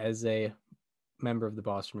pitching as a member of the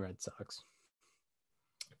Boston Red Sox.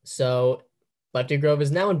 So Lefty Grove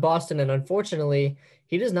is now in Boston, and unfortunately,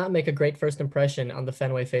 he does not make a great first impression on the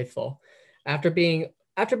Fenway faithful. After being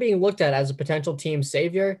looked at as a potential team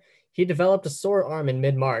savior, he developed a sore arm in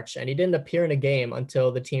mid-March, and he didn't appear in a game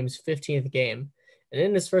until the team's 15th game. And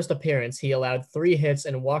in his first appearance, he allowed 3 hits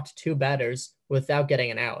and walked 2 batters without getting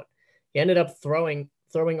an out. He ended up throwing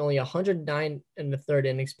only 109 in the 3rd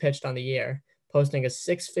innings pitched on the year, posting a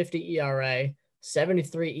 6.50 ERA,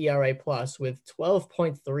 73 ERA plus with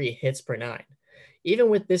 12.3 hits per 9. Even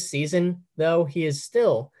with this season, though, he is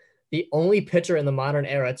still the only pitcher in the modern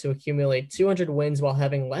era to accumulate 200 wins while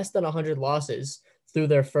having less than 100 losses through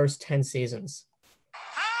their first 10 seasons.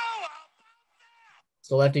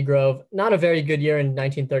 So Lefty Grove, not a very good year in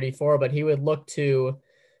 1934, but he would look to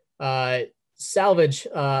salvage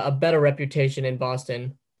a better reputation in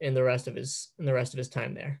Boston in the rest of his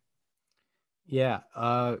time there. Yeah,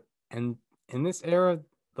 and in this era,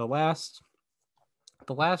 the last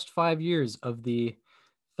 5 years of the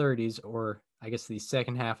 30s, or I guess the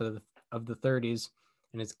second half of the 30s,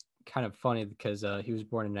 and it's kind of funny because he was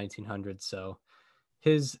born in 1900, so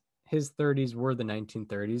his 30s were the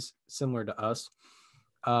 1930s, similar to us.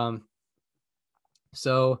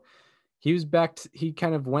 So he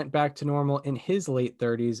kind of went back to normal in his late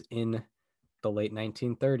 30s in the late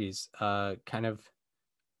 1930s, kind of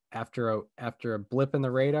after a blip in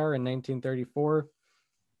the radar in 1934,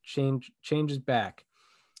 changes back.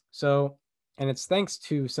 So, and it's thanks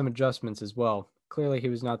to some adjustments as well. Clearly, he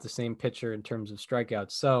was not the same pitcher in terms of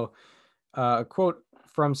strikeouts. So, a quote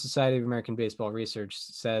from Society of American Baseball Research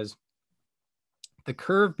says, "The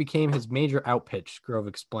curve became his major outpitch," Grove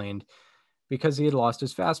explained, "because he had lost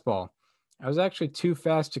his fastball. I was actually too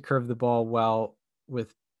fast to curve the ball well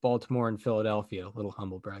with Baltimore and Philadelphia." A little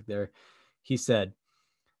humble brag there. He said,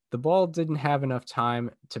 "The ball didn't have enough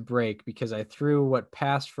time to break because I threw what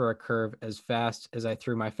passed for a curve as fast as I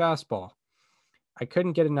threw my fastball. I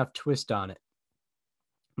couldn't get enough twist on it.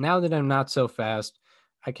 Now that I'm not so fast,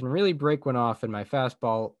 I can really break one off, and my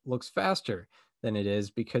fastball looks faster than it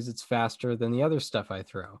is because it's faster than the other stuff I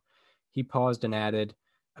throw." He paused and added,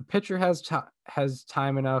 "A pitcher has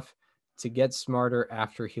time enough to get smarter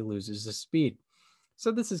after he loses his speed."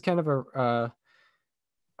 So this is kind of a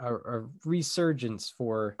resurgence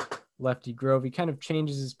for Lefty Grove. He kind of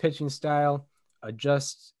changes his pitching style,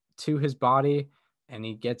 adjusts to his body, and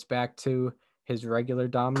he gets back to his regular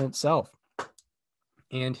dominant self.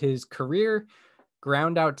 And his career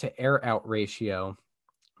ground out to air out ratio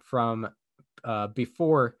from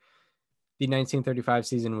before the 1935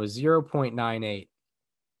 season was 0.98.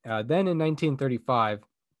 Then in 1935,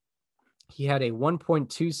 he had a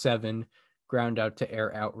 1.27 ground out to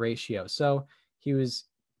air out ratio. So he was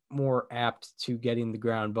more apt to getting the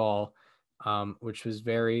ground ball, which was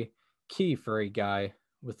very key for a guy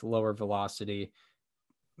with lower velocity,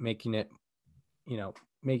 making it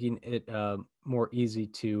more easy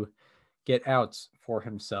to get outs for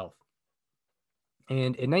himself.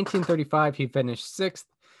 And in 1935, he finished 6th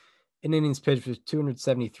in innings pitched with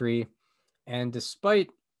 273. And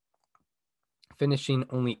despite finishing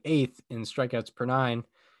only 8th in strikeouts per 9,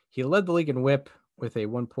 he led the league in WHIP with a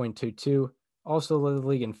 1.22. Also led the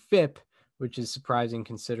league in FIP, which is surprising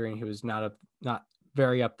considering he was not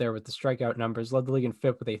very up there with the strikeout numbers. Led the league in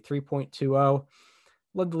FIP with a 3.20.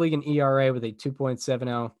 Led the league in ERA with a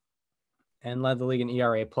 2.70. And led the league in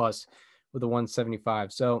ERA plus with a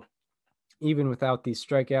 1.75. So even without these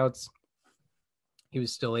strikeouts, he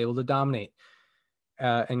was still able to dominate.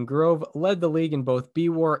 And Grove led the league in both B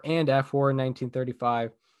WAR and F WAR in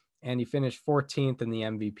 1935, and he finished 14th in the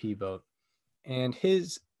MVP vote. And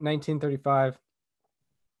his 1935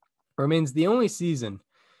 remains the only season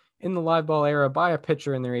in the live ball era by a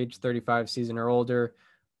pitcher in their age 35 season or older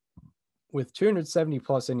with 270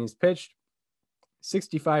 plus innings pitched,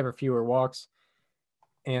 65 or fewer walks,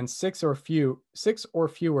 and six or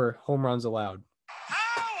fewer home runs allowed.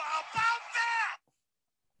 How about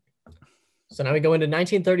that? So now we go into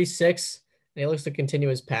 1936, and he looks to continue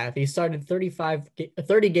his path. He started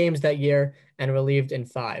 30 games that year and relieved in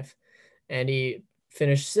 5. And he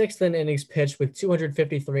finished 6th in innings pitched with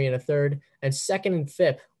 253 and a third, and 2nd in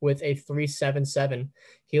FIP with a 3.77.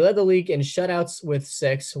 He led the league in shutouts with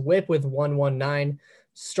 6, WHIP with 1.19,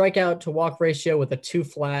 strikeout to walk ratio with a 2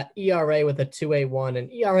 flat, ERA with a 2.81,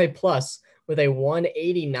 and ERA plus with a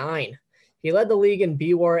 1.89. He led the league in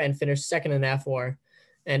BWAR and finished 2nd in FWAR.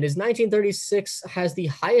 And his 1936 has the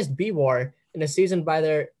highest BWAR in a season by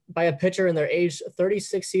a pitcher in their age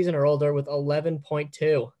 36 season or older with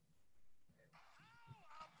 11.2.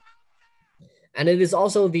 And it is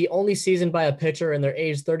also the only season by a pitcher in their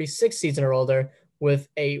age 36 season or older with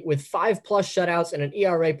 5+ shutouts and an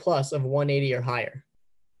ERA plus of 1.80 or higher.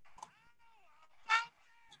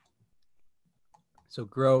 So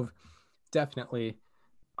Grove definitely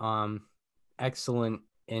excellent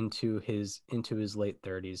into his late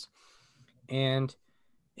 30s. And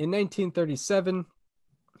in 1937,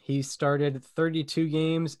 he started 32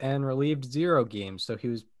 games and relieved 0 games. So he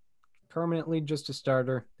was permanently just a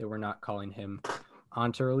starter. They were not calling him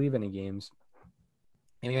on to relieve any games.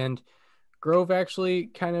 And Grove actually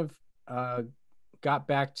kind of got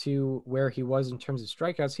back to where he was in terms of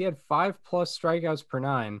strikeouts. He had 5+ strikeouts per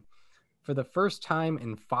 9 for the first time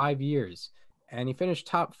in 5 years. And he finished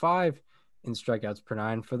top 5 in strikeouts per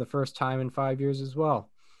 9 for the first time in 5 years as well.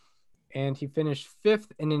 And he finished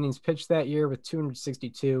 5th in innings pitched that year with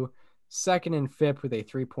 262, 2nd in FIP with a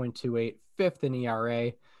 3.28, 5th in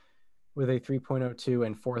ERA with a 3.02,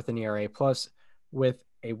 and 4th in ERA plus with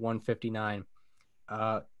a 1.59.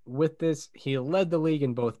 With this, he led the league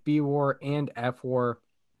in both BWAR and FWAR,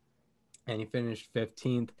 and he finished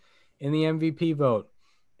 15th in the MVP vote.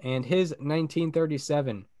 And his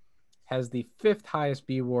 1937 has the 5th highest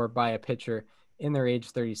BWAR by a pitcher in their age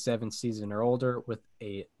 37 season or older with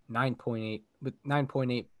a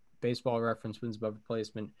 9.8 baseball reference wins above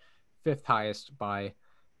replacement, 5th highest by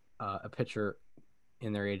a pitcher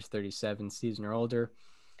in their age 37 season or older.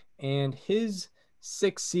 And his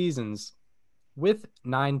 6 seasons with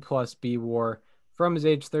 9+ BWAR from his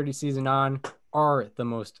age 30 season on are the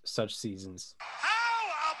most such seasons. How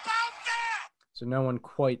about that? So no one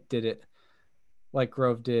quite did it like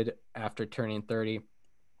Grove did after turning 30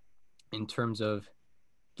 in terms of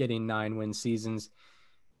getting 9-win seasons.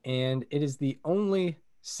 And it is the only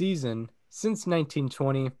season since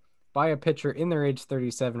 1920 by a pitcher in their age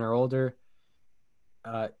 37 or older,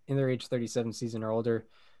 in their age 37 season or older,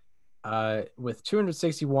 with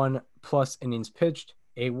 261 plus innings pitched,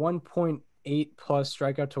 a 1.8+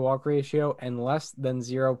 strikeout to walk ratio, and less than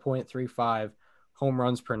 0.35 home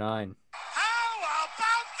runs per 9. How about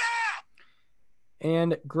that?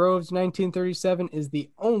 And Grove's 1937 is the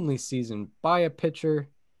only season by a pitcher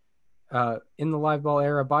in the live ball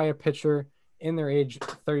era by a pitcher in their age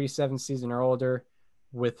 37 season or older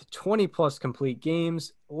with 20+ complete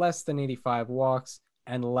games, less than 85 walks,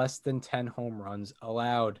 and less than 10 home runs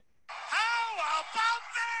allowed. How about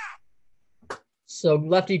that? So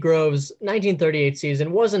Lefty Grove's 1938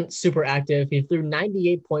 season wasn't super active. He threw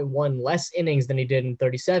 98.1 less innings than he did in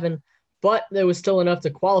 37, but there was still enough to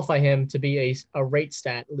qualify him to be a rate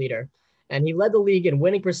stat leader. And he led the league in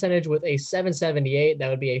winning percentage with a 778. That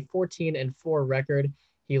would be a 14-4 record.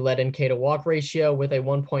 He led in K to walk ratio with a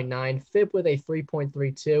 1.9, FIP with a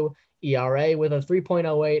 3.32, ERA with a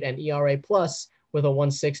 3.08, and ERA plus with a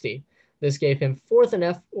 1.60. This gave him 4th in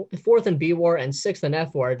BWAR and 6th in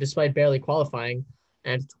FWAR, despite barely qualifying,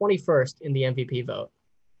 and 21st in the MVP vote.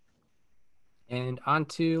 And on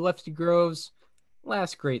to Lefty Grove's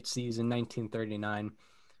last great season, 1939,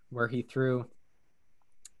 where he threw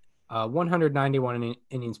 191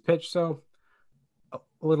 innings pitched, so a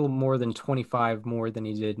little more than 25 more than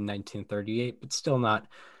he did in 1938, but still not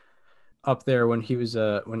up there when he was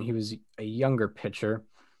a younger pitcher.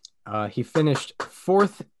 He finished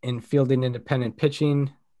 4th in fielding independent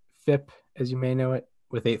pitching, FIP, as you may know it,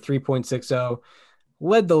 with a 3.60,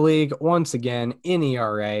 led the league once again in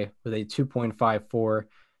ERA with a 2.54,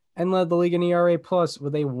 and led the league in ERA plus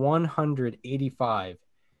with a 185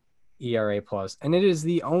 ERA plus. And it is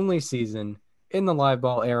the only season in the live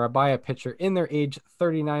ball era by a pitcher in their age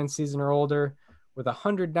 39 season or older with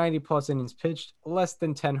 190+ innings pitched, less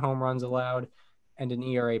than 10 home runs allowed, and an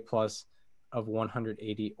ERA plus of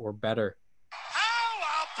 180 or better. How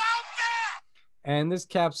about that? And this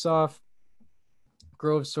caps off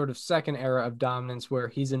Grove's sort of second era of dominance, where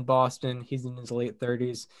he's in Boston, he's in his late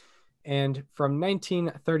 30s, And from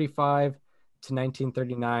 1935 to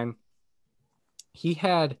 1939, he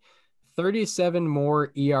had 37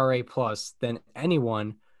 more ERA plus than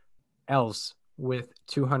anyone else with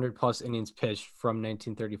 200 plus innings pitched from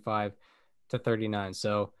 1935 to 39.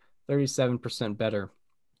 So 37% better.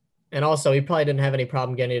 And also, he probably didn't have any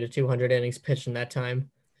problem getting to 200 innings pitched in that time.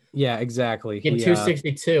 Yeah, exactly. He had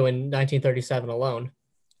 262 in 1937 alone.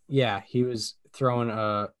 Yeah, he was throwing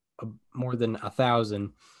more than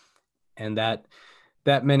 1,000, and that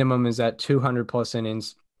minimum is at 200 plus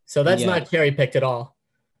innings. So that's Yeah. not cherry picked at all.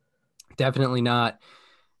 Definitely not.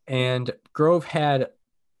 And Grove had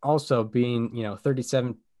also being,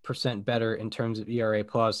 37% better in terms of ERA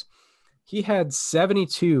plus. He had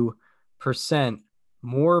 72%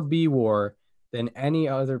 more B WAR than any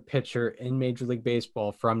other pitcher in Major League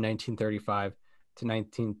Baseball from 1935 to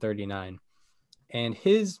 1939. And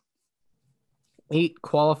his 8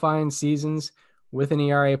 qualifying seasons with an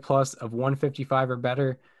ERA plus of 155 or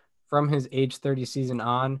better from his age 30 season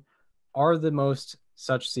on are the most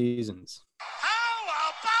such seasons. How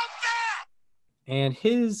about that? And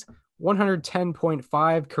his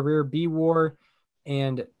 110.5 career B WAR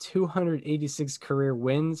and 286 career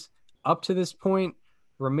wins up to this point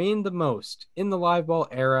remain the most in the live ball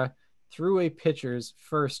era through a pitcher's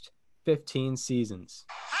first 15 seasons.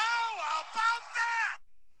 How about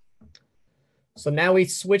that? So now we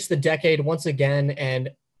switch the decade once again,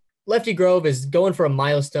 and Lefty Grove is going for a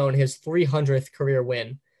milestone, his 300th career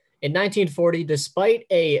win. In 1940, despite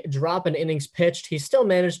a drop in innings pitched, he still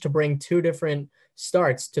managed to bring 2 different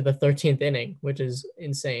starts to the 13th inning, which is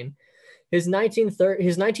insane. His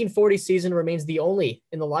 1940 season remains the only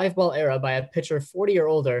in the live ball era by a pitcher 40 or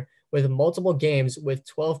older with multiple games with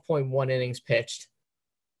 12.1 innings pitched.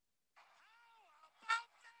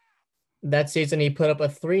 That season, he put up a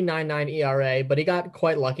 3.99 ERA, but he got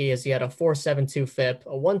quite lucky as he had a 4.72 FIP,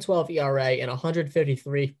 a 1.12 ERA, and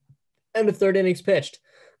 153 and the 3rd innings pitched.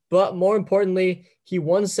 But more importantly, he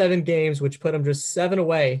won 7 games, which put him just 7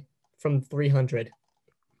 away from 300.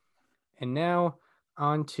 And now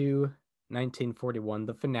on to 1941,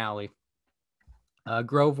 the finale.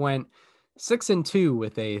 Grove went 6-2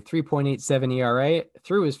 with a 3.87 ERA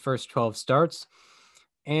through his first 12 starts.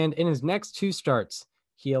 And in his next 2 starts,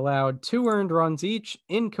 he allowed 2 earned runs each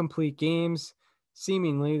in complete games.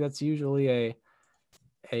 Seemingly, that's usually a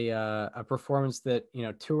performance that,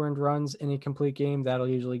 2 earned runs in a complete game, that'll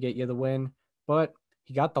usually get you the win. But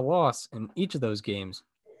he got the loss in each of those games.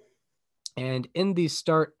 And in the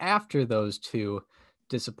start after those 2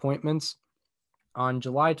 disappointments, on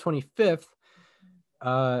July 25th,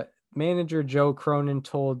 manager Joe Cronin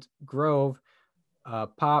told Grove,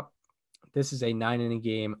 Pop, this is a 9-inning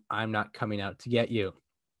game. I'm not coming out to get you.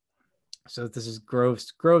 So this is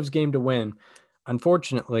Grove's game to win.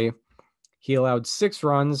 Unfortunately, he allowed 6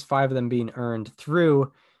 runs, 5 of them being earned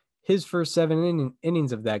through his first 7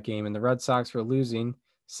 innings of that game, and the Red Sox were losing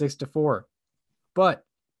 6-4. But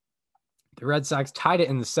the Red Sox tied it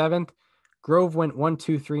in the 7th. Grove went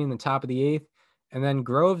 1-2-3 in the top of the 8th, and then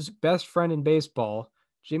Grove's best friend in baseball,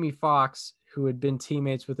 Jimmy Fox, who had been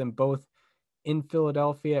teammates with him both in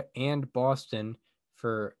Philadelphia and Boston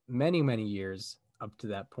for many, many years up to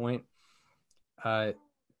that point,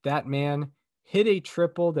 that man hit a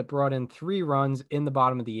triple that brought in 3 runs in the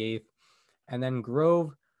bottom of the 8th, and then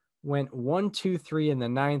Grove went 1-2-3 in the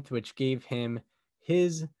 9th, which gave him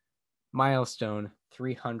his milestone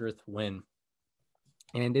 300th win.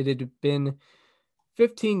 And it had been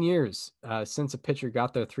 15 years since a pitcher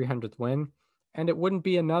got their 300th win, and it wouldn't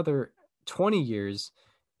be another 20 years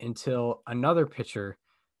until another pitcher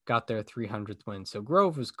got their 300th win. So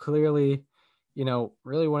Grove was clearly,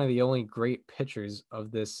 really one of the only great pitchers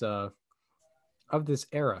of this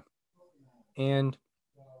era. And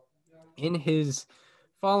in his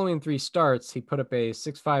following 3 starts, he put up a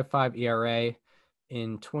 6.55 ERA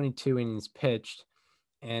in 22 innings pitched.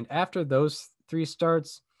 And after those 3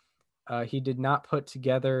 starts, he did not put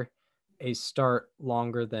together a start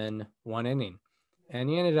longer than 1 inning. And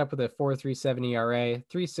he ended up with a 4.37 ERA,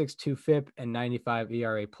 3.62 FIP, and 95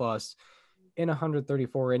 ERA plus in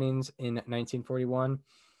 134 innings in 1941.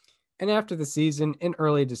 And after the season, in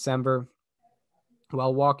early December,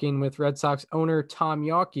 while walking with Red Sox owner Tom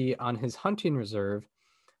Yawkey on his hunting reserve,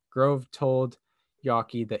 Grove told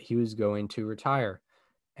Yawkey that he was going to retire.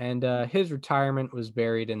 And his retirement was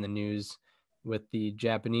buried in the news with the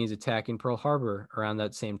Japanese attacking Pearl Harbor around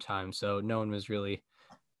that same time. So no one was really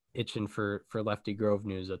itching for Lefty Grove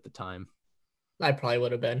news at the time. I probably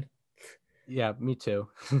would have been. Yeah, me too.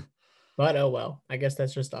 But oh well, I guess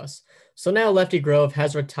that's just us. So now Lefty Grove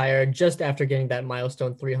has retired just after getting that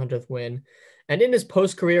milestone 300th win. And in his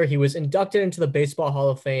post-career, he was inducted into the Baseball Hall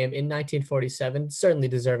of Fame in 1947, certainly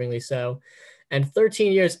deservingly so. And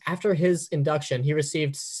 13 years after his induction, he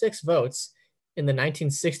received 6 votes in the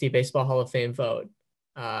 1960 Baseball Hall of Fame vote.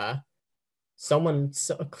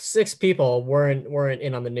 6 people weren't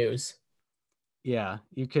in on the news. Yeah,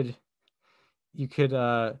 you could it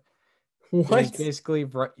was What? basically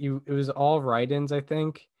it was all write-ins, I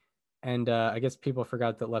think. And I guess people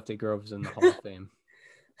forgot that Lefty Grove is in the Hall of Fame.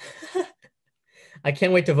 I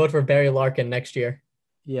can't wait to vote for Barry Larkin next year.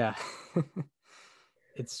 Yeah.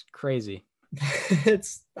 It's crazy.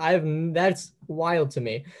 That's wild to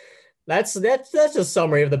me. That's a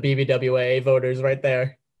summary of the BBWA voters right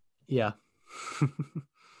there. Yeah.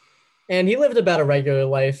 And he lived about a regular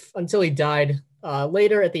life until he died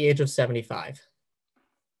later at the age of 75.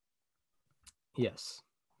 Yes.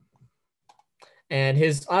 And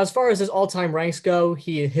as far as his all-time ranks go,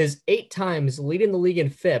 his 8 times leading the league in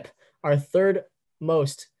FIP are third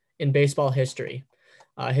most in baseball history.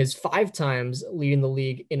 His 5 times leading the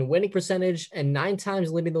league in winning percentage and 9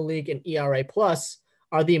 times leading the league in ERA plus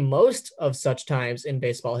are the most of such times in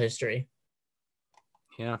baseball history.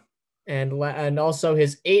 Yeah. And also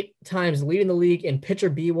his 8 times leading the league in pitcher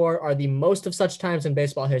B WAR are the most of such times in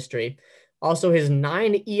baseball history. Also, his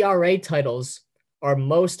 9 ERA titles are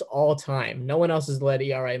most all time. No one else has led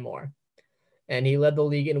ERA more. And he led the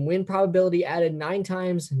league in win probability added 9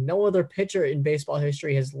 times. No other pitcher in baseball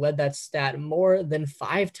history has led that stat more than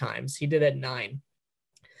 5 times. He did it 9.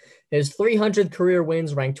 His 300 career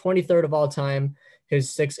wins ranked 23rd of all time. His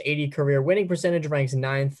 680 career winning percentage ranks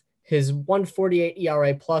 9th. His 148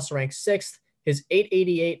 ERA plus ranks 6th. His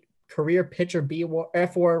 888 career pitcher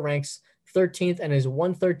F WAR ranks 13th, and his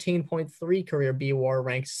 113.3 career B WAR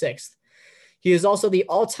ranks 6th. He is also the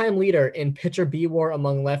all-time leader in pitcher B WAR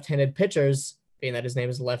among left-handed pitchers, being that his name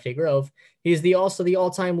is Lefty Grove. He is also the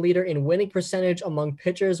all-time leader in winning percentage among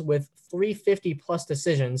pitchers with 350 plus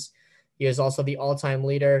decisions. He is also the all-time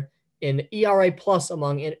leader in ERA plus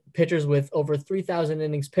among pitchers with over 3,000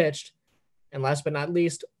 innings pitched. And last but not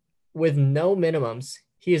least, with no minimums,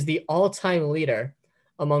 he is the all-time leader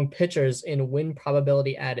among pitchers in win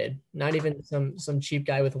probability added. Not even some cheap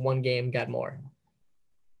guy with 1 game got more.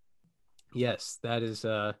 Yes, that is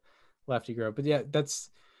Lefty Grove. But yeah,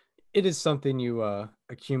 it is something you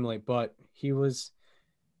accumulate, but he was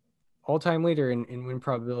all-time leader in win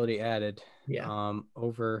probability added. Yeah.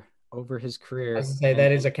 Over his career. I was to say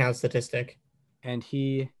that is a count statistic. And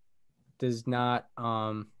he does not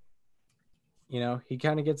he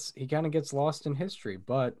kind of gets lost in history,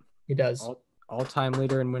 but he does. All-time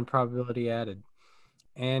leader in win probability added.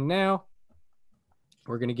 And now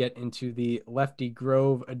we're going to get into the Lefty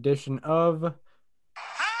Grove edition of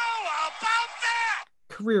How about that?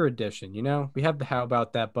 Career Edition. We have the how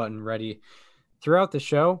about that button ready throughout the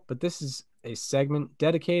show, but this is a segment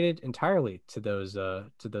dedicated entirely to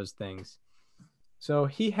those things. So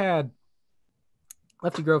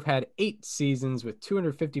Lefty Grove had 8 seasons with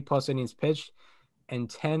 250 plus innings pitched and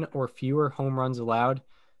 10 or fewer home runs allowed.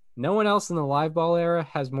 No one else in the live ball era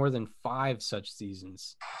has more than 5 such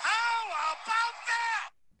seasons. How about that?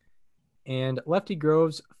 And Lefty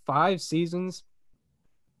Grove's 5 seasons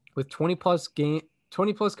with 20 plus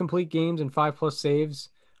complete games and 5 plus saves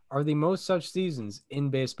are the most such seasons in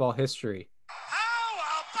baseball history. How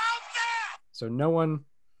about that? So no one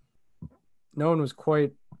was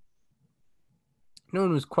quite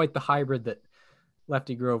the hybrid that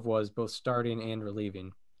Lefty Grove was, both starting and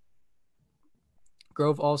relieving.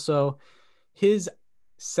 Grove also, his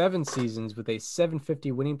 7 seasons with a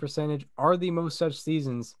 750 winning percentage are the most such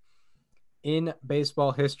seasons in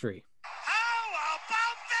baseball history. How about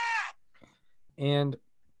that? And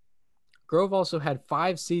Grove also had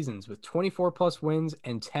 5 seasons with 24 plus wins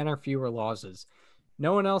and 10 or fewer losses.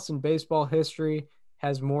 No one else in baseball history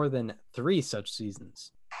has more than 3 such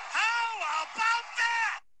seasons. How about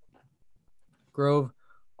that? Grove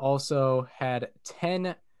also had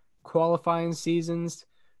 10 qualifying seasons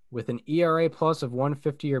with an ERA plus of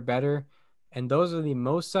 150 or better, and those are the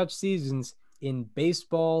most such seasons in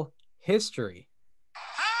baseball history.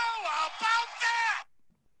 How about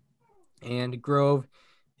that? And Grove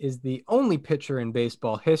is the only pitcher in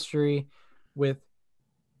baseball history with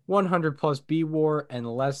 100 plus B WAR and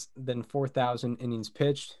less than 4,000 innings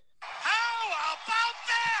pitched. How about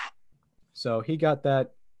that? So he got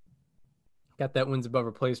that wins above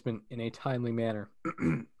replacement in a timely manner.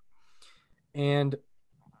 And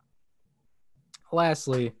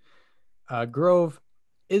lastly, Grove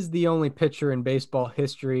is the only pitcher in baseball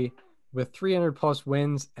history with 300 plus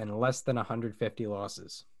wins and less than 150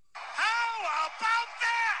 losses. How about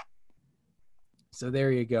that? So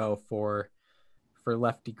there you go for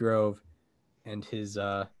Lefty Grove. and his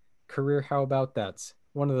career. How about that's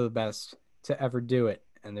one of the best to ever do it,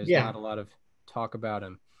 and there's Yeah. not a lot of talk about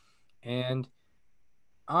him. And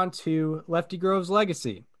on to Lefty Grove's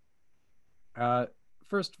legacy. Uh,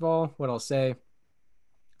 First of all, what I'll say,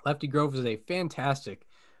 Lefty Grove was a fantastic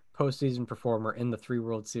postseason performer in the 3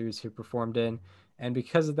 World Series he performed in. And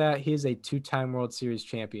because of that, he is a 2-time World Series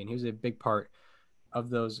champion. He was a big part of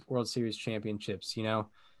those World Series championships.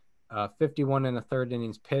 51 and a third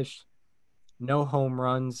innings pitched, no home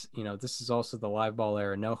runs. This is also the live ball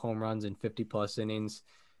era. No home runs in 50 plus innings,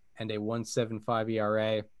 and a 1.75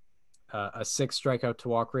 ERA, a 6 strikeout to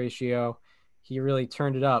walk ratio. He really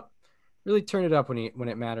turned it up. Really turned it up when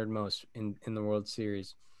it mattered most in the World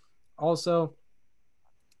Series. Also,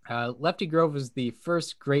 Lefty Grove was the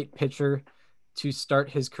first great pitcher to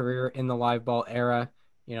start his career in the live ball era.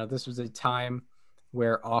 This was a time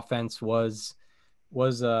where offense was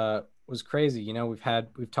crazy.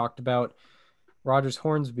 We've talked about Rogers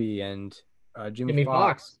Hornsby and Jimmy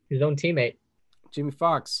Fox, his own teammate. Jimmy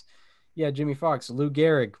Fox. Yeah, Jimmy Fox, Lou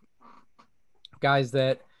Gehrig, guys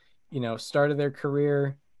that, started their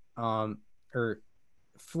career or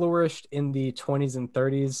flourished in the 20s and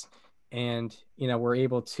 30s and, were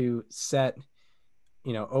able to set,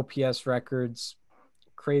 OPS records,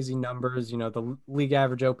 crazy numbers. The league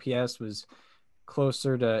average OPS was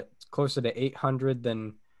closer to 800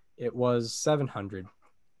 than it was 700.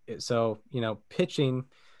 So, pitching,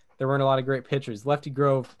 there weren't a lot of great pitchers. Lefty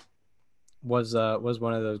Grove was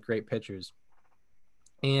one of those great pitchers.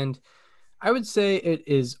 And I would say it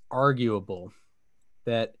is arguable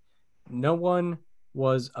that no one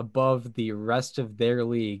was above the rest of their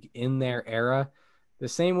league in their era the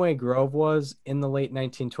same way Grove was in the late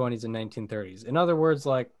 1920s and 1930s. In other words,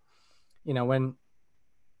 like, when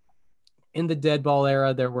in the dead ball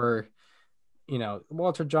era, there were,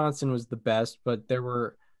 Walter Johnson was the best, but there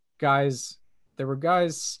were guys,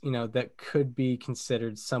 that could be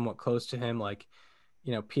considered somewhat close to him, like,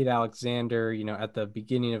 Pete Alexander. At the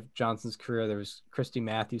beginning of Johnson's career, there was Christy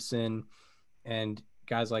Mathewson and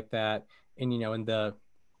guys like that. And,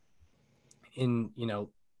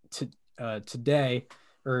 today,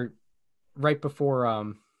 or right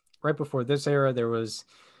before this era, there was,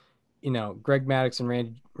 Greg Maddux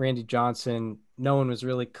and Randy Johnson. No one was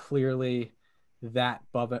really clearly that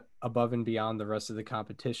above and beyond the rest of the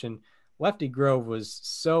competition. Lefty Grove was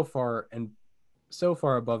so far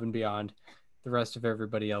above and beyond the rest of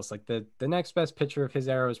everybody else. Like the next best pitcher of his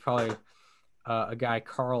era was probably a guy,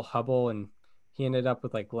 Carl Hubble, and he ended up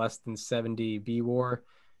with like less than 70 B-WAR.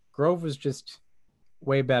 Grove was just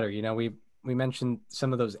way better. We mentioned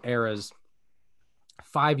some of those eras,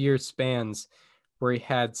 5-year spans where he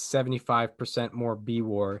had 75% more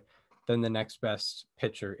B-WAR than the next best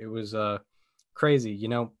pitcher. It was crazy.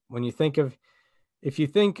 When if you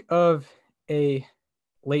think of a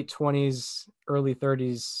late 20s, early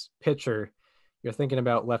 30s pitcher, you're thinking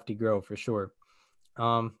about Lefty Grove for sure.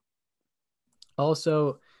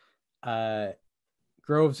 Also,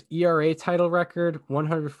 Grove's ERA title record,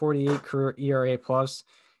 148 career ERA plus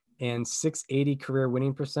and 680 career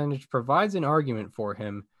winning percentage, provides an argument for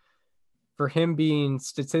him being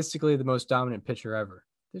statistically the most dominant pitcher ever.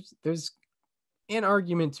 There's an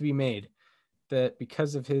argument to be made that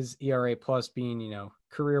because of his ERA plus being,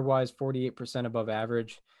 career-wise 48% above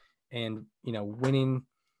average and, winning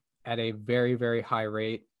at a very, very high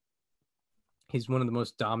rate, he's one of the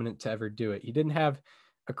most dominant to ever do it. He didn't have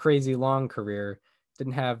a crazy long career,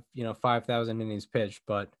 didn't have, 5,000 innings pitched,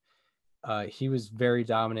 but he was very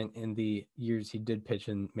dominant in the years he did pitch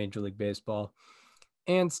in Major League Baseball.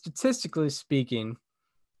 And statistically speaking,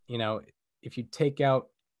 if you take out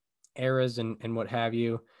eras and what have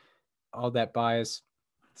you, all that bias,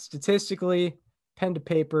 statistically, pen to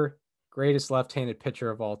paper, greatest left-handed pitcher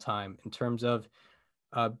of all time in terms of,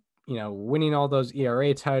 winning all those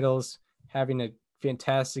ERA titles, having a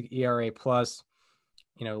fantastic ERA plus,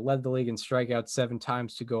 led the league in strikeouts 7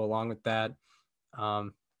 times to go along with that.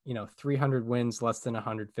 300 wins, less than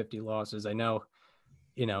 150 losses. I know,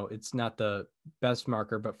 it's not the best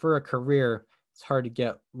marker, but for a career, it's hard to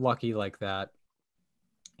get lucky like that.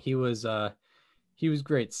 He was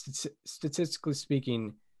great. Statistically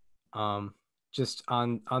speaking, just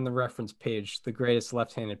on the reference page, the greatest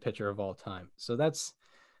left-handed pitcher of all time. So that's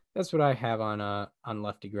what I have on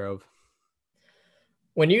Lefty Grove.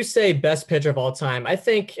 When you say best pitcher of all time,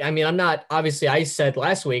 I'm not, obviously I said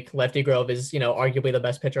last week, Lefty Grove is, arguably the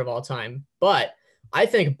best pitcher of all time, but I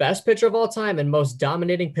think best pitcher of all time and most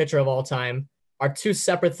dominating pitcher of all time are two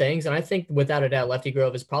separate things. And I think without a doubt, Lefty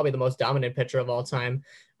Grove is probably the most dominant pitcher of all time.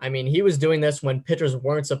 I mean, he was doing this when pitchers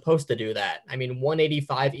weren't supposed to do that.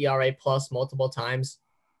 185 ERA plus multiple times.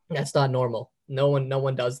 That's not normal. No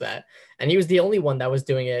one does that. And he was the only one that was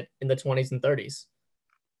doing it in the 20s and 30s.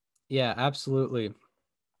 Yeah, absolutely.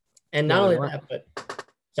 And Yeah, not they only weren't. that, but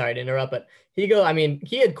sorry to interrupt, but I mean,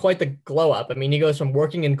 he had quite the glow up. I mean, he goes from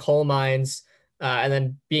working in coal mines and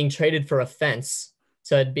then being traded for a fence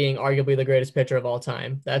to being arguably the greatest pitcher of all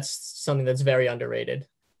time. That's something that's very underrated.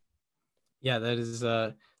 Yeah, that is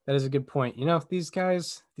a good point. You know, these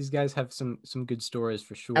guys have some good stories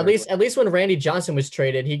for At sure. least when Randy Johnson was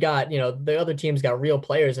traded, he got, the other teams got real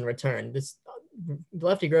players in return. This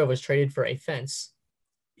Lefty Grove was traded for a fence.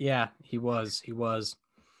 Yeah, he was. He was.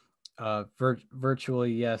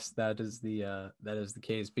 Virtually, yes, that is the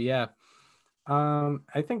case. But yeah,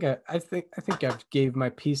 I think I've gave my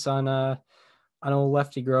piece on old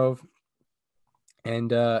Lefty Grove,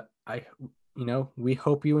 and we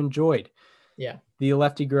hope you enjoyed Yeah. the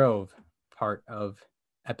Lefty Grove part of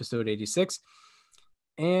episode 86.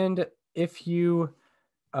 And if you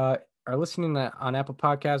are listening on Apple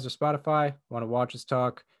Podcasts or Spotify, want to watch us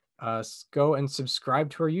talk, go and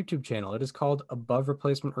subscribe to our YouTube channel. It is called Above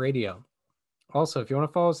Replacement Radio. Also, if you want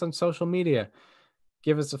to follow us on social media,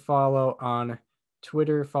 give us a follow on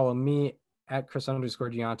Twitter. Follow me at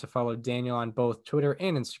Chris_Gianta. Follow Daniel on both Twitter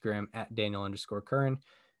and Instagram at Daniel_Curran.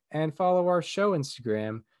 And follow our show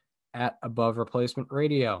Instagram at Above Replacement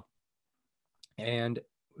Radio. And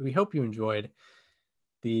we hope you enjoyed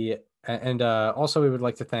also we would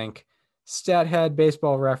like to thank StatHead,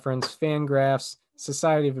 Baseball Reference, Fangraphs,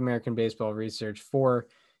 Society of American Baseball Research for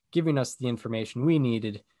giving us the information we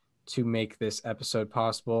needed to make this episode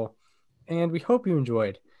possible. And we hope you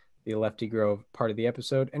enjoyed the Lefty Grove part of the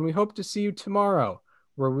episode. And we hope to see you tomorrow,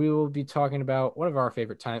 where we will be talking about one of our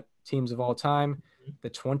favorite teams of all time, the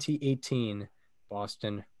 2018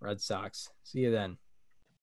 Boston Red Sox. See you then.